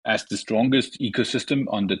the strongest ecosystem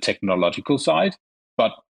on the technological side.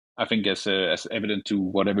 But I think as evident to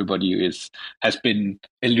what everybody has been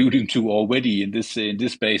alluding to already in this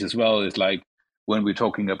space as well, is like when we're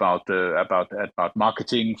talking about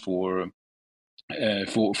marketing for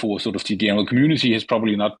sort of the general community, has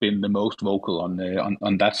probably not been the most vocal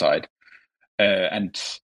on that side, and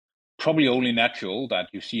probably only natural that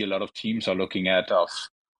you see a lot of teams are looking at of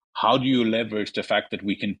how do you leverage the fact that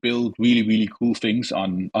we can build really, really cool things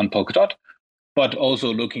on Polkadot, but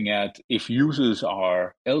also looking at if users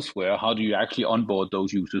are elsewhere, how do you actually onboard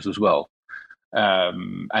those users as well?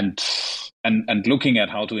 And looking at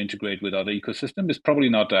how to integrate with other ecosystems is probably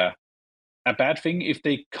not a bad thing if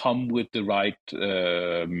they come with the right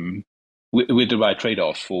with the right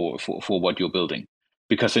trade-offs for what you're building.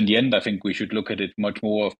 Because in the end, I think we should look at it much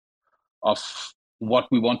more of what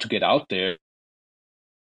we want to get out there.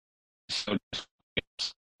 So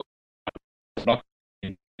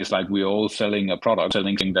it's like we're all selling a product,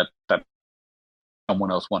 selling something that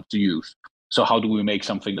someone else wants to use. So how do we make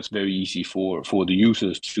something that's very easy for the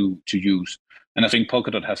users to use? And I think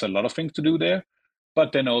Polkadot has a lot of things to do there,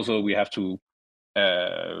 but then also we have to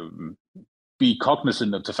be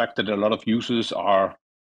cognizant of the fact that a lot of users are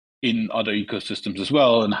in other ecosystems as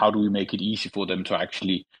well, and how do we make it easy for them to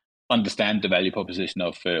actually understand the value proposition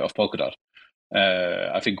of Polkadot?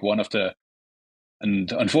 I think one of the, and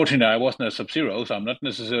unfortunately I wasn't a Sub-Zero, so I'm not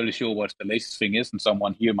necessarily sure what the latest thing is, and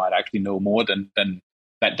someone here might actually know more than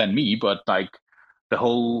me, but like the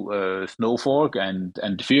whole Snowfork and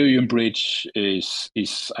Ethereum bridge is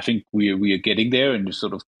I think we are getting there and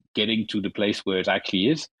sort of getting to the place where it actually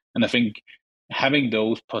is. And I think having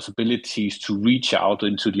those possibilities to reach out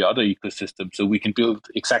into the other ecosystem so we can build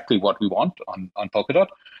exactly what we want on Polkadot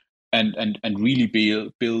and really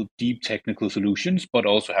build deep technical solutions, but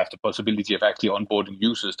also have the possibility of actually onboarding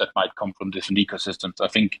users that might come from different ecosystems. I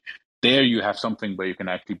think there you have something where you can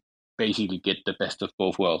actually basically get the best of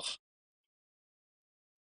both worlds.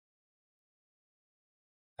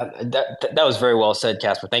 That was very well said,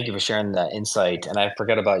 Casper. Thank you for sharing that insight. And I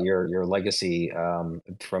forgot about your legacy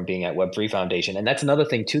from being at Web3 Foundation. And that's another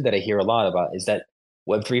thing too that I hear a lot about is that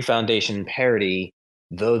Web3 Foundation parity,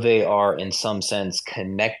 though they are in some sense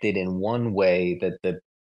connected in one way, that the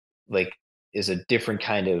like is a different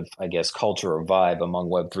kind of, I guess, culture or vibe among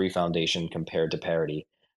Web3 Foundation compared to parity.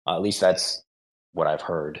 At least that's what I've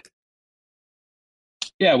heard.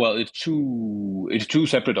 Yeah, well, it's two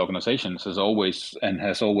separate organizations as always and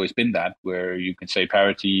has always been that, where you can say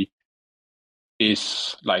parity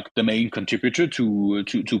is like the main contributor to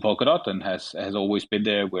Polkadot and has always been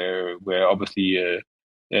there, where obviously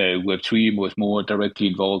Web3 was more directly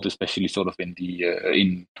involved, especially sort of in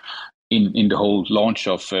the in the whole launch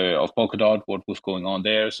of Polkadot, what was going on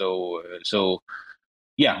there. So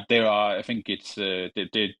yeah, there are. I think it's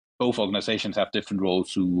both organizations have different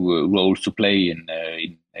roles to play in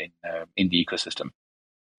the ecosystem.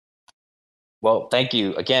 Well, thank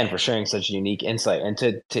you again for sharing such a unique insight. And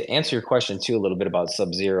to answer your question too, a little bit about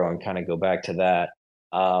Sub-Zero and kind of go back to that,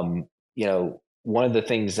 one of the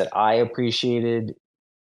things that I appreciated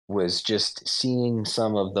was just seeing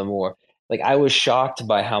some of the more like I was shocked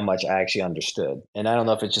by how much I actually understood. And I don't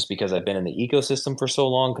know if it's just because I've been in the ecosystem for so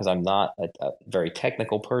long, because I'm not a very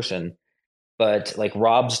technical person, but like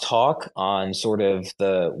Rob's talk on sort of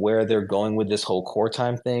the where they're going with this whole core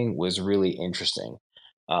time thing was really interesting.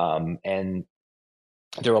 And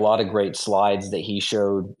there were a lot of great slides that he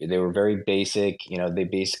showed. They were very basic. They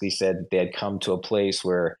basically said that they had come to a place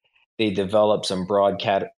where they developed some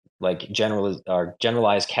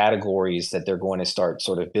generalized categories that they're going to start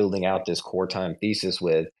sort of building out this core time thesis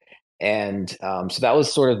with. And so that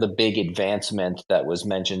was sort of the big advancement that was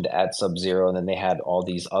mentioned at Sub-Zero. And then they had all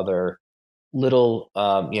these other little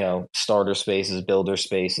starter spaces, builder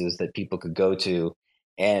spaces that people could go to.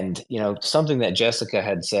 And something that Jessica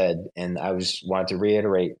had said, and I was wanted to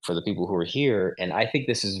reiterate for the people who are here, and I think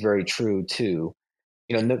this is very true too.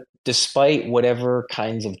 Despite whatever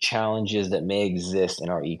kinds of challenges that may exist in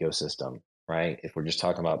our ecosystem, right? If we're just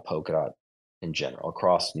talking about Polkadot in general,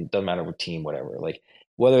 across, it doesn't matter what team, whatever, like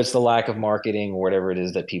whether it's the lack of marketing or whatever it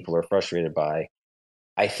is that people are frustrated by,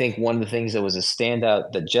 I think one of the things that was a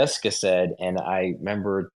standout that Jessica said, and I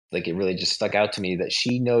remember like it really just stuck out to me, that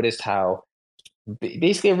she noticed how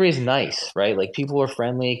basically everybody's nice, right? Like people are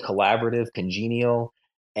friendly, collaborative, congenial.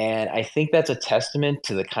 And I think that's a testament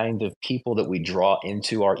to the kind of people that we draw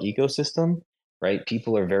into our ecosystem, right?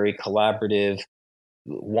 People are very collaborative,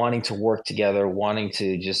 wanting to work together, wanting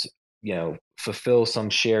to just, fulfill some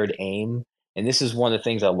shared aim. And this is one of the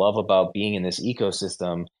things I love about being in this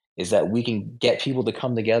ecosystem is that we can get people to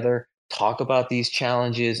come together, talk about these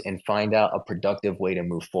challenges, and find out a productive way to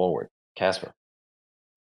move forward. Casper.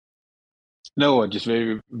 No, I just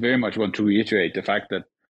very, very much want to reiterate the fact that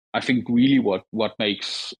I think really what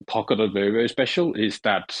makes Polkadot very, very special is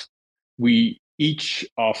that we each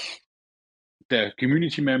of the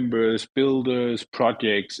community members, builders,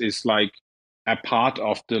 projects is like a part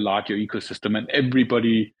of the larger ecosystem, and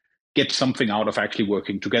everybody gets something out of actually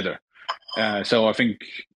working together. So I think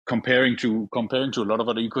comparing to a lot of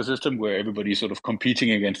other ecosystem where everybody's sort of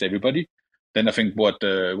competing against everybody, then I think what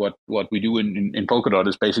we do in Polkadot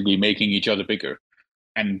is basically making each other bigger.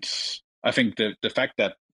 And I think the fact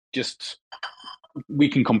that just we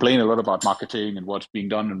can complain a lot about marketing and what's being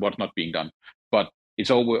done and what's not being done, but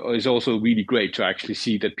it's also really great to actually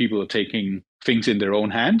see that people are taking things in their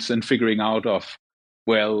own hands and figuring out of,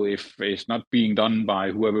 well, if it's not being done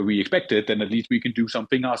by whoever we expected, then at least we can do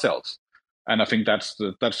something ourselves. And I think that's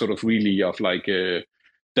sort of really of like the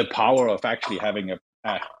power of actually having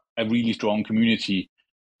a really strong community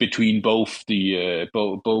between both the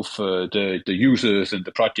users and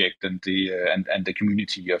the project and the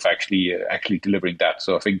community of actually delivering that.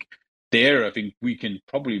 So I think we can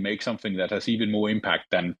probably make something that has even more impact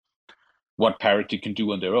than what Parity can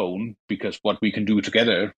do on their own, because what we can do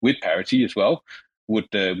together with Parity as well would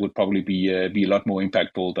probably be a lot more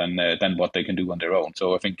impactful than what they can do on their own.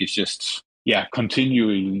 So I think it's just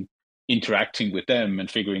continuing interacting with them and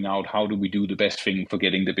figuring out how do we do the best thing for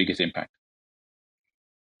getting the biggest impact.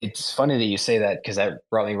 It's funny that you say that because that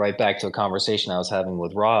brought me right back to a conversation I was having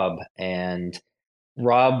with Rob. And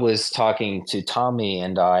Rob was talking to Tommy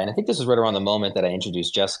and I, and I think this is right around the moment that I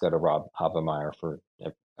introduced Jessica to Rob Havemeyer for,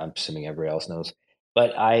 I'm assuming everybody else knows.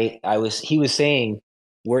 But he was saying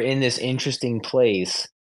we're in this interesting place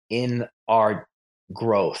in our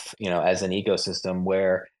growth, as an ecosystem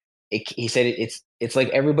where he said it's like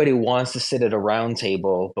everybody wants to sit at a round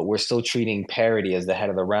table, but we're still treating parity as the head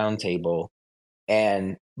of the round table,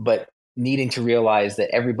 but needing to realize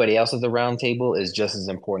that everybody else at the round table is just as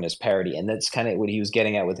important as parity. And that's kind of what he was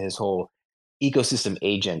getting at with his whole ecosystem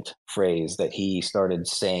agent phrase that he started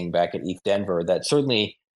saying back at ETH Denver. That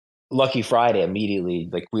certainly Lucky Friday immediately,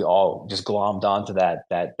 like we all just glommed onto that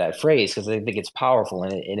phrase because I think it's powerful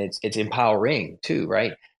and it's empowering too,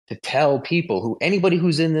 right? To tell people anybody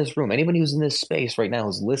who's in this room, anybody who's in this space right now,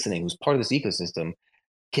 who's listening, who's part of this ecosystem,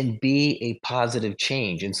 can be a positive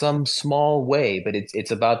change in some small way, but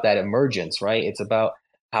it's about that emergence, right? It's about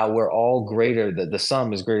how we're all greater. The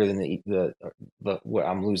sum is greater than the what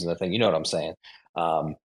I'm losing the thing. You know what I'm saying?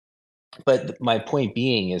 Um, but my point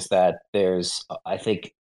being is that I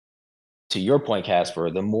think, to your point, Casper,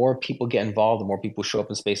 the more people get involved, the more people show up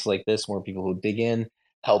in spaces like this, more people who dig in,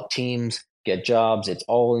 help teams, get jobs. It's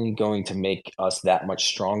only going to make us that much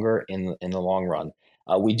stronger in the long run.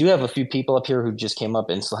 We do have a few people up here who just came up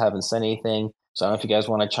and still haven't said anything. So I don't know if you guys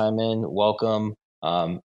want to chime in. Welcome.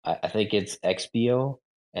 I think it's XBO,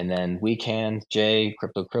 and then we can Jay,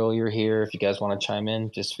 Crypto Krill, you're here. If you guys want to chime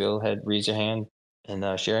in, just feel ahead, raise your hand,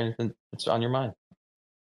 and share anything that's on your mind.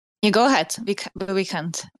 You go ahead. We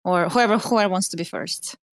can't, or whoever wants to be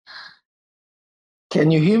first.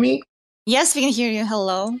 Can you hear me? Yes, we can hear you.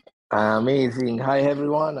 Hello. Amazing. Hi,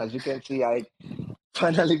 everyone. As you can see, I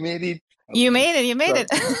finally made it. You made it.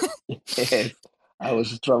 Yes, I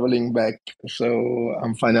was traveling back, so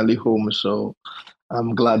I'm finally home. So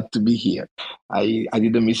I'm glad to be here. I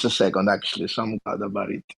didn't miss a second, actually, so I'm glad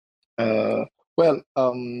about it.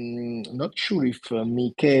 Not sure if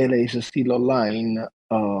Michele is still online.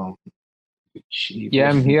 Yeah,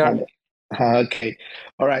 I'm here. Italian. Okay.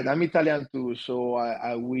 All right. I'm Italian too, so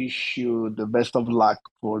I wish you the best of luck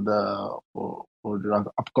for the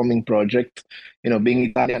upcoming project. Being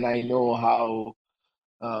Italian, I know how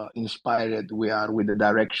inspired we are with the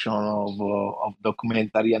direction of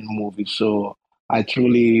documentary and movies. So I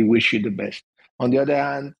truly wish you the best. On the other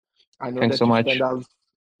hand, I know Thanks that so you much. spend out.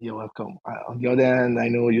 You're welcome. On the other hand, I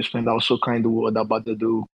know you spend also kind of word about the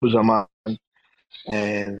do Kusama,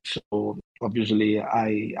 and so obviously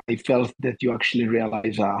I felt that you actually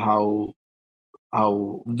realize how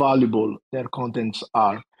valuable their contents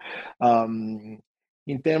are. Um,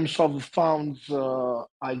 in terms of funds,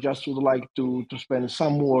 I just would like to spend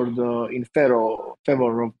some word in favor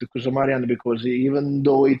of the Kusumarian, because even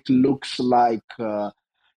though it looks like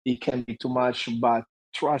it can be too much, but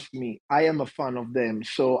trust me, I am a fan of them.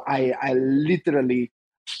 So I literally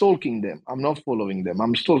stalking them. I'm not following them.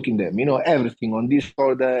 I'm stalking them. Everything on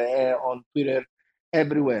Discord, on Twitter,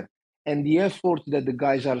 everywhere. And the effort that the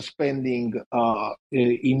guys are spending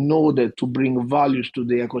in order to bring values to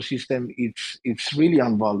the ecosystem, it's really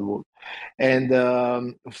invaluable.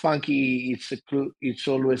 And Funky, it's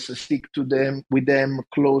always a stick to them, with them,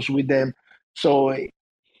 close with them. So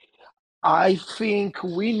I think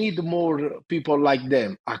we need more people like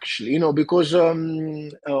them, actually, because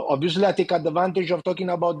obviously I take advantage of talking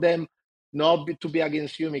about them, not to be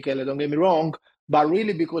against you, Michele, don't get me wrong, but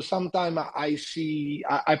really because sometimes I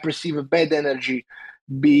perceive a bad energy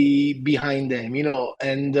behind them,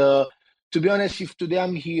 and to be honest, if today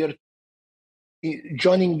I'm here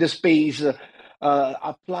joining the space,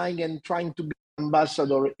 applying and trying to be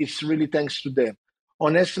ambassador, it's really thanks to them.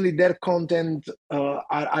 Honestly, their content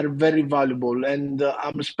are very valuable, and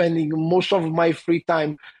I'm spending most of my free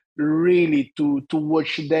time really to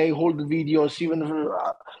watch their old videos, even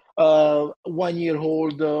 1 year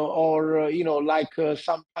old, or like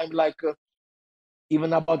sometime like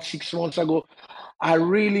even about 6 months ago. I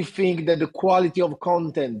really think that the quality of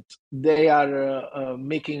content they are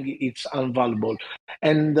making, it's invaluable.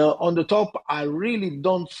 And on the top, I really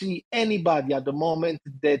don't see anybody at the moment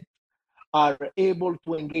that are able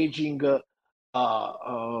to engaging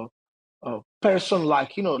person,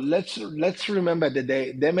 like, let's remember that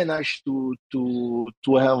they managed to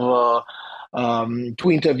have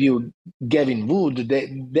to interview Gavin Wood.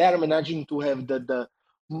 They are managing to have the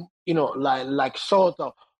like sort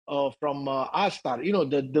of from Astar,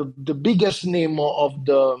 the biggest name of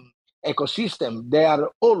the ecosystem. They are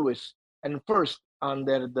always and first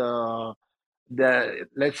under the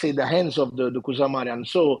let's say the hands of the Kusamarian.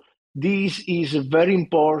 So this is very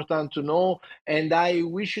important to know, and I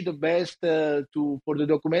wish you the best to for the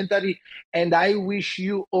documentary, and I wish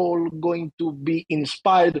you all going to be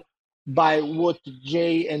inspired by what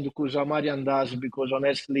Jay and Kuzamarian does, because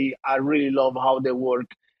honestly, I really love how they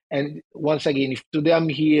work. And once again, if today I'm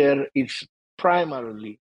here, it's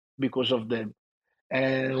primarily because of them.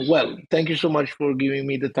 And well, thank you so much for giving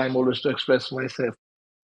me the time always to express myself.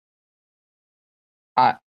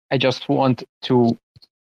 I just want to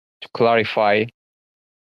clarify.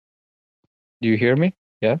 Do you hear me?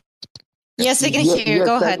 Yeah. Yes, we can hear you. Yes,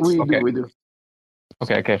 Go ahead. we Okay. do, we do.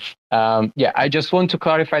 Okay. Yeah, I just want to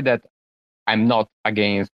clarify that I'm not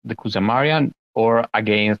against the Kuzamarian or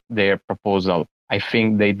against their proposal. I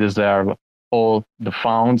think they deserve all the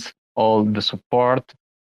funds, all the support.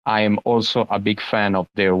 I am also a big fan of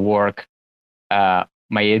their work. My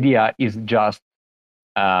idea is just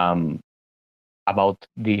about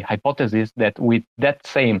the hypothesis that with that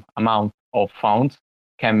same amount of funds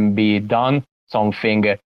can be done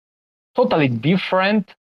something totally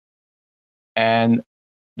different, and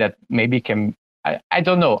that maybe can I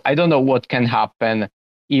don't know what can happen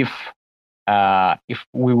if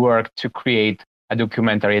we work to create a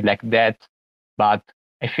documentary like that, but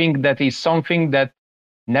I think that is something that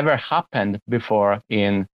never happened before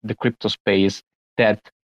in the crypto space, that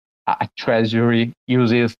a treasury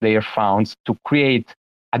uses their funds to create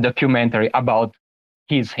a documentary about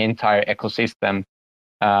his entire ecosystem.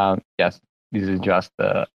 Yes, this is just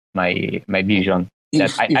my vision.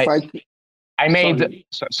 I made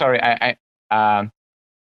sorry,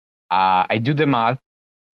 I do the math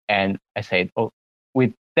and I said, oh,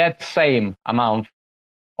 with that same amount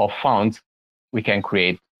of funds, we can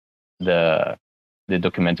create the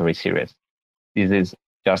documentary series. This is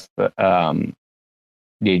just the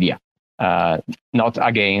idea, not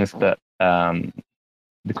against the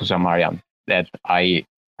Kusumarian, that I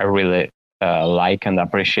really like and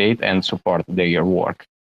appreciate and support their work.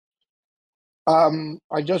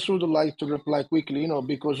 I just would like to reply quickly,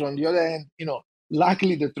 because on the other hand,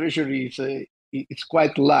 luckily the treasury is it's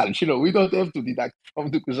quite large. We don't have to deduct from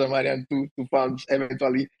the Kusamarian to fund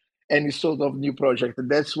eventually any sort of new project.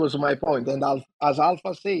 That was my point. And as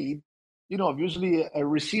Alpha said, obviously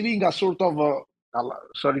receiving a sort of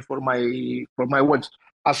sorry for my words,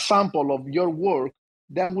 a sample of your work,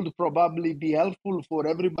 that would probably be helpful for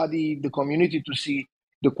everybody in the community to see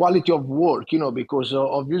the quality of work, because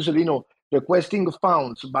obviously, requesting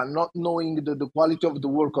funds but not knowing the quality of the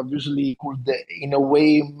work obviously could in a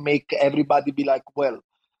way make everybody be like, well,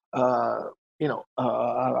 uh,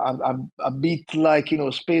 a bit like,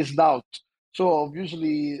 spaced out. So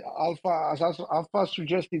obviously as Alpha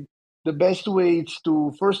suggested, the best way is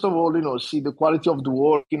to first of all, see the quality of the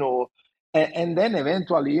work, and then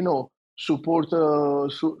eventually, support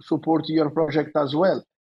your project as well.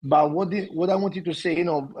 But what I wanted to say,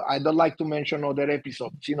 I don't like to mention other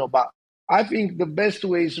episodes, but I think the best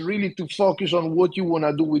way is really to focus on what you want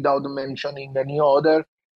to do without mentioning any other.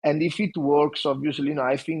 And if it works, obviously,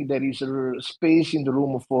 I think there is a space in the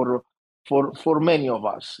room for many of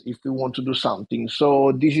us if we want to do something.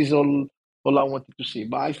 So this is all I wanted to say.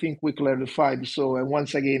 But I think we clarified. So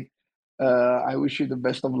once again, I wish you the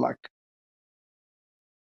best of luck.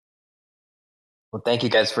 Well, thank you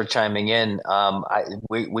guys for chiming in.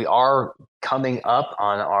 We are coming up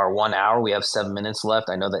on our 1 hour. We have 7 minutes left.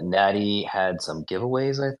 I know that Natty had some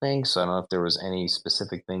giveaways, I think. So I don't know if there was any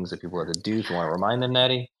specific things that people had to do. If you want to remind them,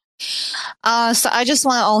 Natty. So I just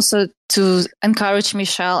want also to encourage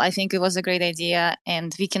Michelle. I think it was a great idea,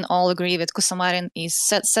 and we can all agree that Kusamarin is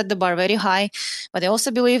set the bar very high. But I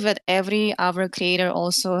also believe that every other creator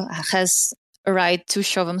also has a right to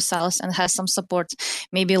show themselves and has some support,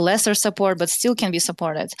 maybe lesser support, but still can be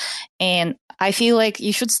supported. And I feel like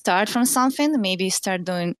you should start from something, maybe start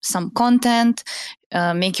doing some content,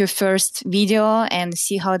 make your first video and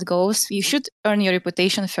see how it goes. You should earn your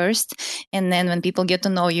reputation first. And then when people get to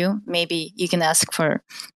know you, maybe you can ask for,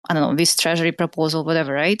 I don't know, this treasury proposal,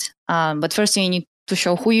 whatever, right? But first you need to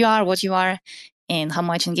show who you are, what you are, and how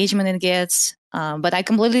much engagement it gets. But I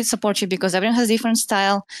completely support you because everyone has different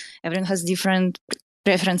style, everyone has different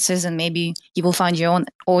preferences, and maybe you will find your own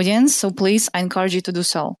audience. So please, I encourage you to do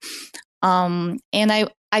so. And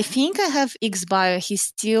I think I have Xbio. He's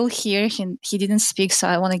still here. He didn't speak, so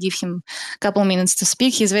I want to give him a couple minutes to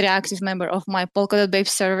speak. He's a very active member of my Polkadot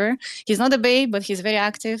server. He's not a babe, but he's very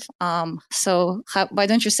active. So why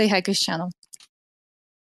don't you say hi, Cristiano?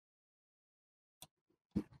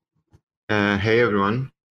 Hey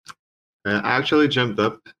everyone. I actually jumped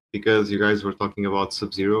up because you guys were talking about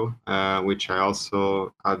Sub-Zero, which I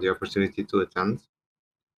also had the opportunity to attend.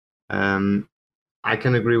 I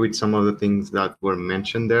can agree with some of the things that were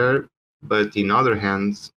mentioned there, but in other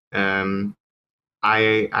hands,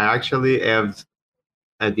 I actually have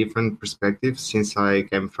a different perspective since I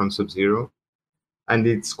came from Sub-Zero. and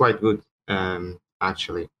it's quite good,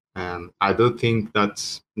 actually. I do think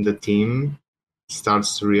that the team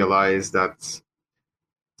starts to realize that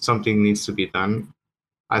something needs to be done.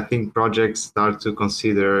 I think projects start to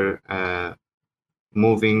consider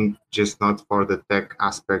moving just not for the tech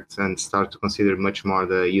aspects and start to consider much more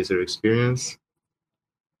the user experience.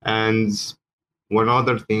 And one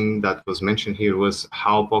other thing that was mentioned here was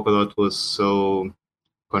how Polkadot was so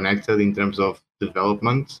connected in terms of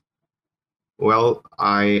development. Well,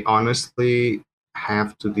 I honestly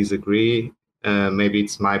have to disagree. Maybe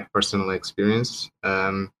it's my personal experience,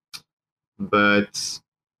 but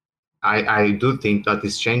I do think that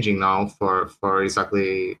is changing now for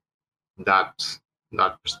exactly that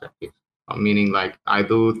perspective. Meaning, like, I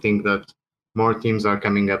do think that more teams are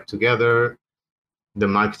coming up together. The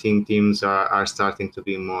marketing teams are starting to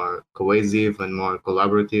be more cohesive and more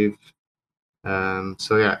collaborative.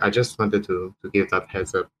 So yeah, I just wanted to give that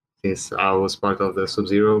heads up since I was part of the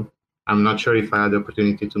Sub-Zero. I'm not sure if I had the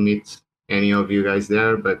opportunity to meet any of you guys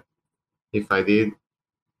there, but if I did,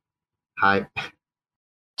 hi.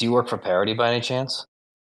 Do you work for Parity by any chance?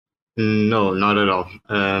 No, not at all.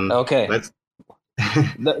 Okay. Let's.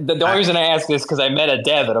 The only reason I ask is because I met a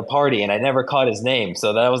dev at a party and I never caught his name,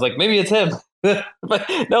 so that I was like, maybe it's him.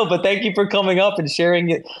 but thank you for coming up and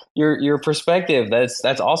sharing your perspective.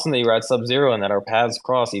 That's awesome that you were at Sub-Zero and that our paths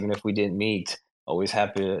cross, even if we didn't meet. Always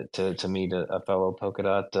happy to meet a fellow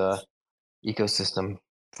Polkadot ecosystem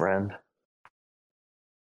friend.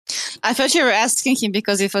 I thought you were asking him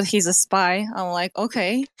because you thought he's a spy. I'm like,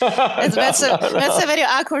 okay, that's a very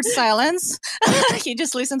awkward silence. He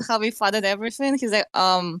just listened how we flooded everything. He's like,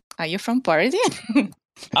 are you from Party?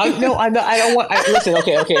 No, I don't want. Listen,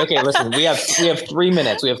 okay. Listen, we have 3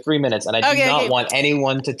 minutes. We have 3 minutes, and I do not want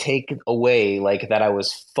anyone to take away like that I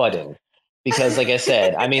was fudding, because, like I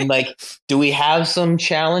said, I mean, like, do we have some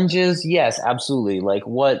challenges? Yes, absolutely. Like,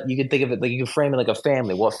 what you could think of it, like you could frame it like a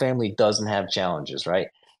family. What family doesn't have challenges, right?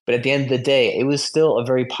 But at the end of the day, it was still a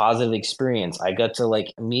very positive experience. I got to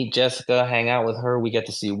like meet Jessica, hang out with her. We got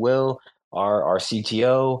to see Will, our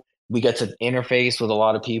CTO. We got to interface with a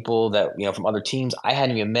lot of people that, you know, from other teams I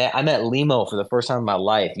hadn't even met. I met Limo for the first time in my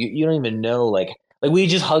life. You don't even know, like we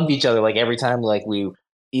just hugged each other like every time like we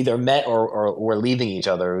either met or were leaving each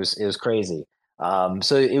other. It was crazy.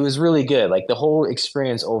 So it was really good. Like the whole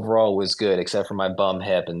experience overall was good, except for my bum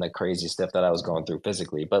hip and the crazy stuff that I was going through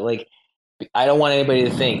physically. But like, I don't want anybody to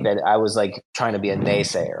think that I was like trying to be a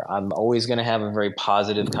naysayer. I'm always going to have a very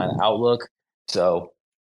positive kind of outlook. So,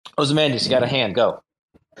 Ozymandias, you got a hand, go.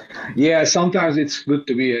 Yeah, sometimes it's good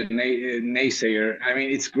to be a naysayer. I mean,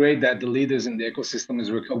 it's great that the leaders in the ecosystem is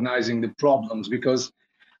recognizing the problems, because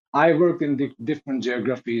I worked in different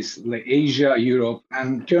geographies like Asia, Europe,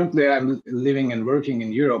 and currently I'm living and working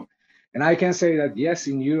in Europe. And I can say that, yes,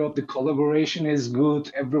 in Europe, the collaboration is good.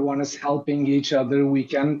 Everyone is helping each other. We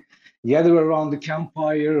can gather around the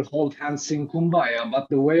campfire, hold hands, sing kumbaya. But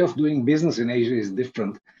the way of doing business in Asia is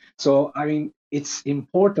different. So, I mean, it's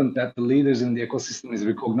important that the leaders in the ecosystem is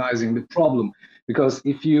recognizing the problem, because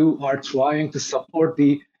if you are trying to support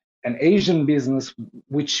an Asian business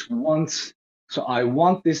which wants, so I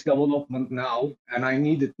want this development now and I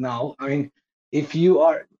need it now. I mean, if you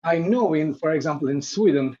are, I know for example, in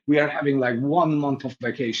Sweden, we are having like 1 month of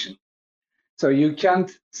vacation. So you can't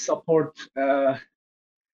support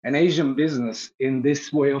an Asian business in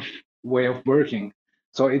this way of working.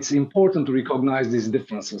 So it's important to recognize these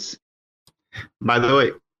differences. By the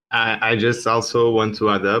way, I just also want to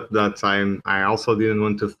add up that I also didn't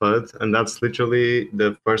want to FUD, and that's literally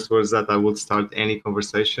the first words that I would start any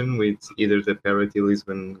conversation with either the Parity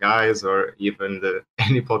Lisbon guys or even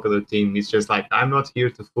any Polkadot team. It's just like, I'm not here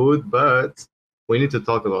to FUD, but we need to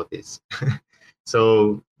talk about this.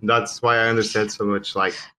 So that's why I understand so much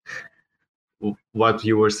like what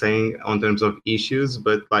you were saying on terms of issues,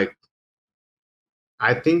 but like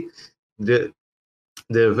I think the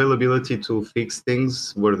availability to fix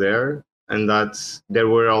things were there, and that there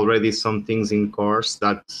were already some things in course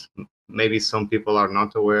that maybe some people are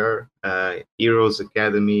not aware. Heroes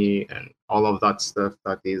Academy and all of that stuff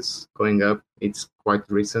that is going up, it's quite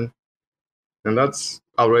recent, and that's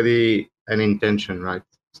already an intention, right?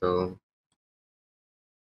 So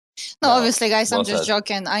No, obviously, guys, well I'm just said.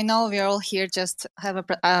 joking. I know we're all here just to have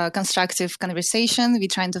a constructive conversation. We're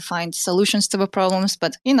trying to find solutions to the problems,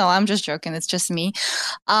 but I'm just joking. It's just me.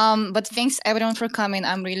 But thanks everyone for coming.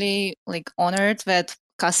 I'm really like honored that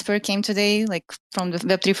Casper came today, like from the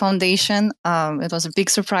Web3 Foundation. It was a big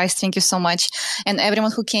surprise. Thank you so much. And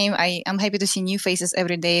everyone who came, I'm happy to see new faces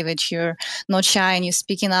every day, that you're not shy and you're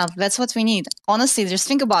speaking up. That's what we need. Honestly, just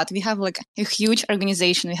think about it. We have like a huge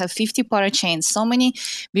organization. We have 50 parachains, so many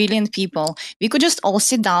brilliant people. We could just all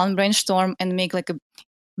sit down, brainstorm, and make like a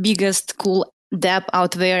biggest cool dApp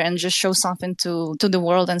out there and just show something to the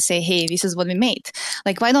world and say, hey, this is what we made.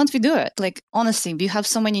 Like, why don't we do it? Like, honestly, we have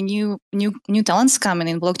so many new talents coming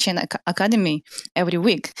in Blockchain Academy every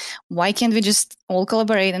week. Why can't we just all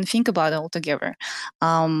collaborate and think about it all together?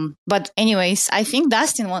 But anyways, I think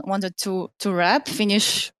Dustin wanted to wrap,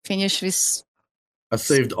 finish with. I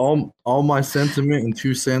saved all my sentiment and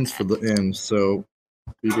 2 cents for the end, so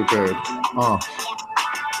be prepared.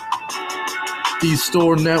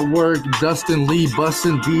 D-Store Network, Dustin Lee,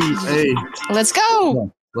 Bussin' D.A. Let's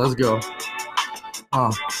go! Let's go.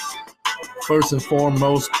 First and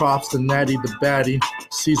foremost, props to Natty the Baddie.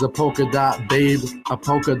 She's a polka dot babe, a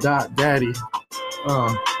polka dot daddy.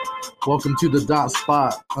 Welcome to the dot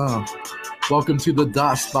spot. Welcome to the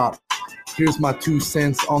dot spot. Here's my 2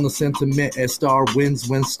 cents on the sentiment as Star wins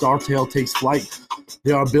when Startail takes flight.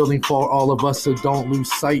 They are building for all of us, so don't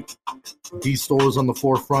lose sight. These stores on the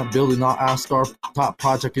forefront, building our Astar top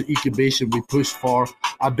project and incubation we push far.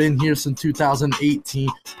 I've been here since 2018.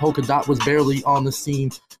 Polkadot was barely on the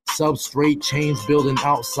scene. Substrate chains building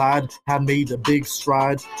outside have made a big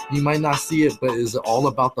stride. You might not see it, but is it all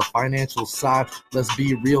about the financial side? Let's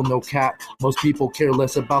be real, no cap. Most people care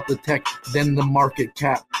less about the tech than the market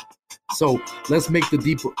cap. So let's make the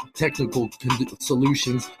deep technical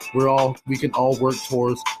solutions we can all work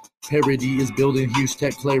towards. Parity is building huge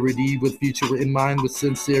tech clarity with future in mind with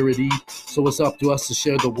sincerity. So it's up to us to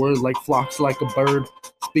share the word like flocks like a bird.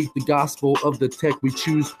 Speak the gospel of the tech we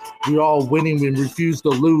choose. We're all winning, we refuse to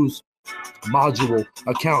lose. Module,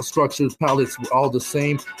 account structures, palettes, we're all the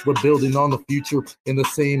same. We're building on the future in the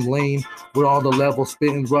same lane. We're on the level,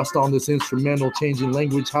 spitting rust on this instrumental, changing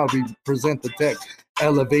language, how we present the tech.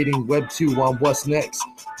 Elevating Web 2 on what's next.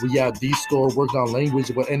 We at D-Store work on language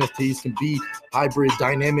where NFTs can be hybrid,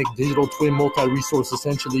 dynamic, digital twin, multi-resource,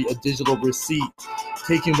 essentially a digital receipt.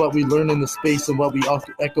 Taking what we learn in the space and what we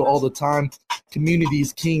echo all the time. Community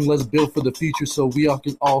is king, let's build for the future so we all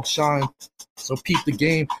can all shine. So peep the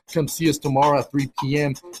game, come see us tomorrow at 3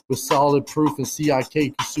 p.m. with solid proof and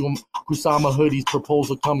CIK Kusama hoodies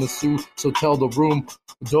proposal coming soon. So tell the room,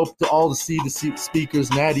 dope to all the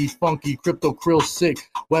speakers, Natty, Funky, Crypto Krill, Sick,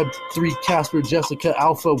 Web3, Casper, Jessica,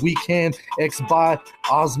 Alpha, Weekend, X-By,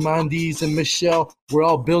 Osmandies, and Michelle. We're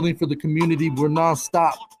all building for the community, we're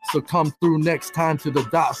non-stop. So come through next time to the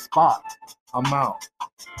dot spot. I'm out.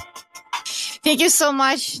 Thank you so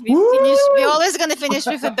much. We're always gonna finish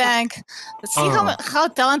with a bang. Let's see how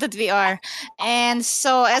talented we are. And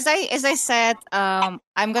so, as I said,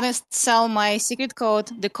 I'm gonna sell my secret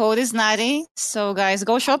code. The code is Natty. So, guys,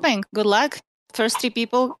 go shopping. Good luck. First 3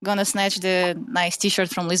 people gonna snatch the nice T-shirt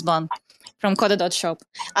from Lisbon, from Coda.shop.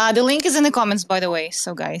 The link is in the comments, by the way.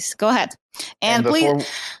 So, guys, go ahead. And please.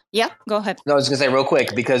 Yeah, go ahead. No, I was going to say real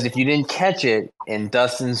quick, because if you didn't catch it in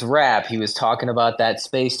Dustin's rap, he was talking about that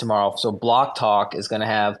space tomorrow. So Block Talk is going to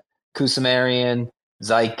have Kusamarian,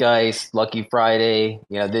 Zeitgeist, Lucky Friday.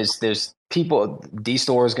 You know, there's people.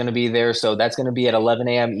 D-Store is going to be there. So that's going to be at 11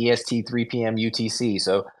 a.m. EST, 3 p.m. UTC.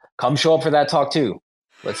 So come show up for that talk too.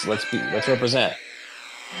 Let's represent.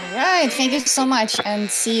 All right. Thank you so much. And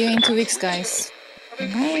see you in 2 weeks, guys. All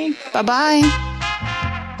right. Bye-bye.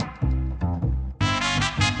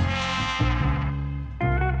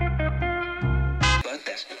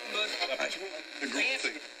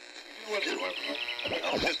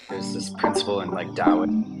 There's this principle in like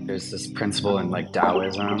Taoism. There's this principle in like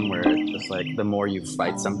Taoism where it's like the more you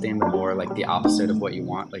fight something, the more like the opposite of what you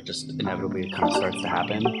want, like just inevitably it kind of starts to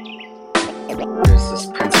happen. There's this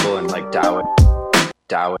principle in like Taoism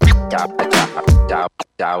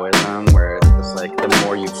where it's like the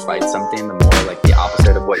more you fight something, the more like the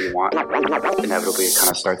opposite of what you want, inevitably it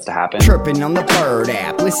kind of starts to happen. Chirping on the bird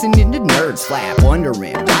app, listening to nerds slap,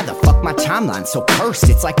 wondering why the fuck my timeline's so cursed.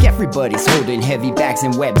 It's like everybody's holding heavy bags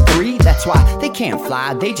in Web 3. That's why they can't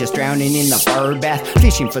fly, they just drowning in the bird bath,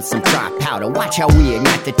 fishing for some dry powder. Watch how we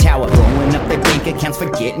ignite the tower, blowing up their bank accounts,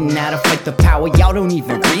 forgetting how to fight the power. Y'all don't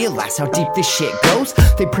even realize how deep this shit goes.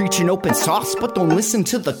 They preaching open source, but don't listen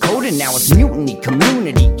to the code. And now it's mutiny,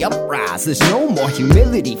 community, uprise. There's no more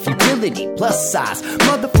humility, futility, plus size.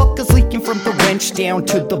 Motherfuckers leaking from the wrench down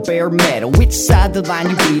to the bare metal. Which side the line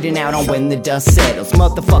you bleeding out on when the dust settles?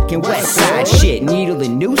 Motherfucking west side shit, needle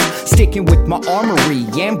and noose. Sticking with my armory,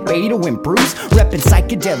 and Beto and Bruce. Reppin'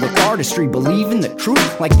 psychedelic artistry, believing the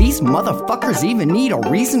truth. Like these motherfuckers even need a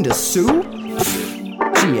reason to sue?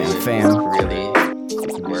 GM fam. Really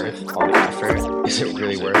worth all the effort? Is it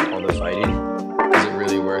really worth all the fighting? Is it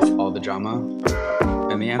really worth all the drama?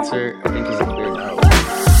 And the answer, I think, is a clear no.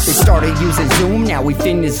 They started using Zoom, now we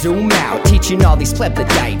finna zoom out. Teaching all these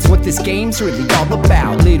plebiscites what this game's really all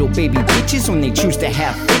about. Little baby bitches when they choose to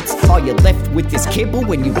have fits. All you're left with is kibble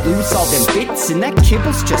when you lose all them bits. And that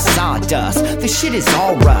kibble's just sawdust. The shit is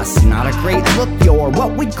all rust. Not a great look, you're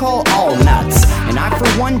what we call all nuts. And I for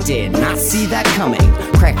one did not see that coming.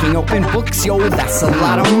 Cracking open books, yo, that's a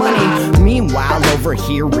lot of money. Meanwhile, over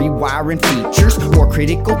here rewiring features. More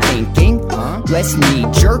critical thinking, less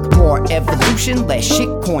knee-jerk. More evolution, less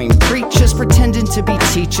shitcoin preachers pretending to be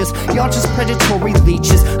teachers. Y'all just predatory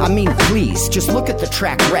leeches. I mean, please, just look at the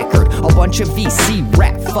track record. A bunch of VC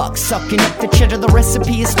rap fucks sucking up the cheddar. The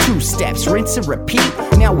recipe is 2 steps, rinse and repeat.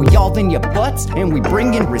 Now we all in your butts and we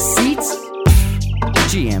bring in receipts.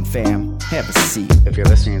 GM fam, have a seat. If you're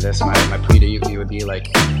listening to this, my plea to you would be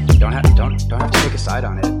like, don't have to take a side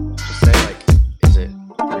on it. Just say like, is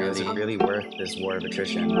it really worth this war of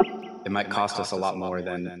attrition? It might cost us a lot more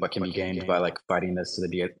than what can be gained by like fighting this to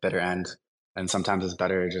the bitter end. And sometimes it's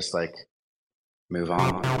better to just like move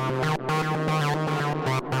on.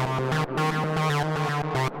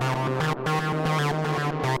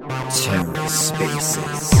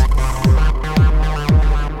 TerraSpaces.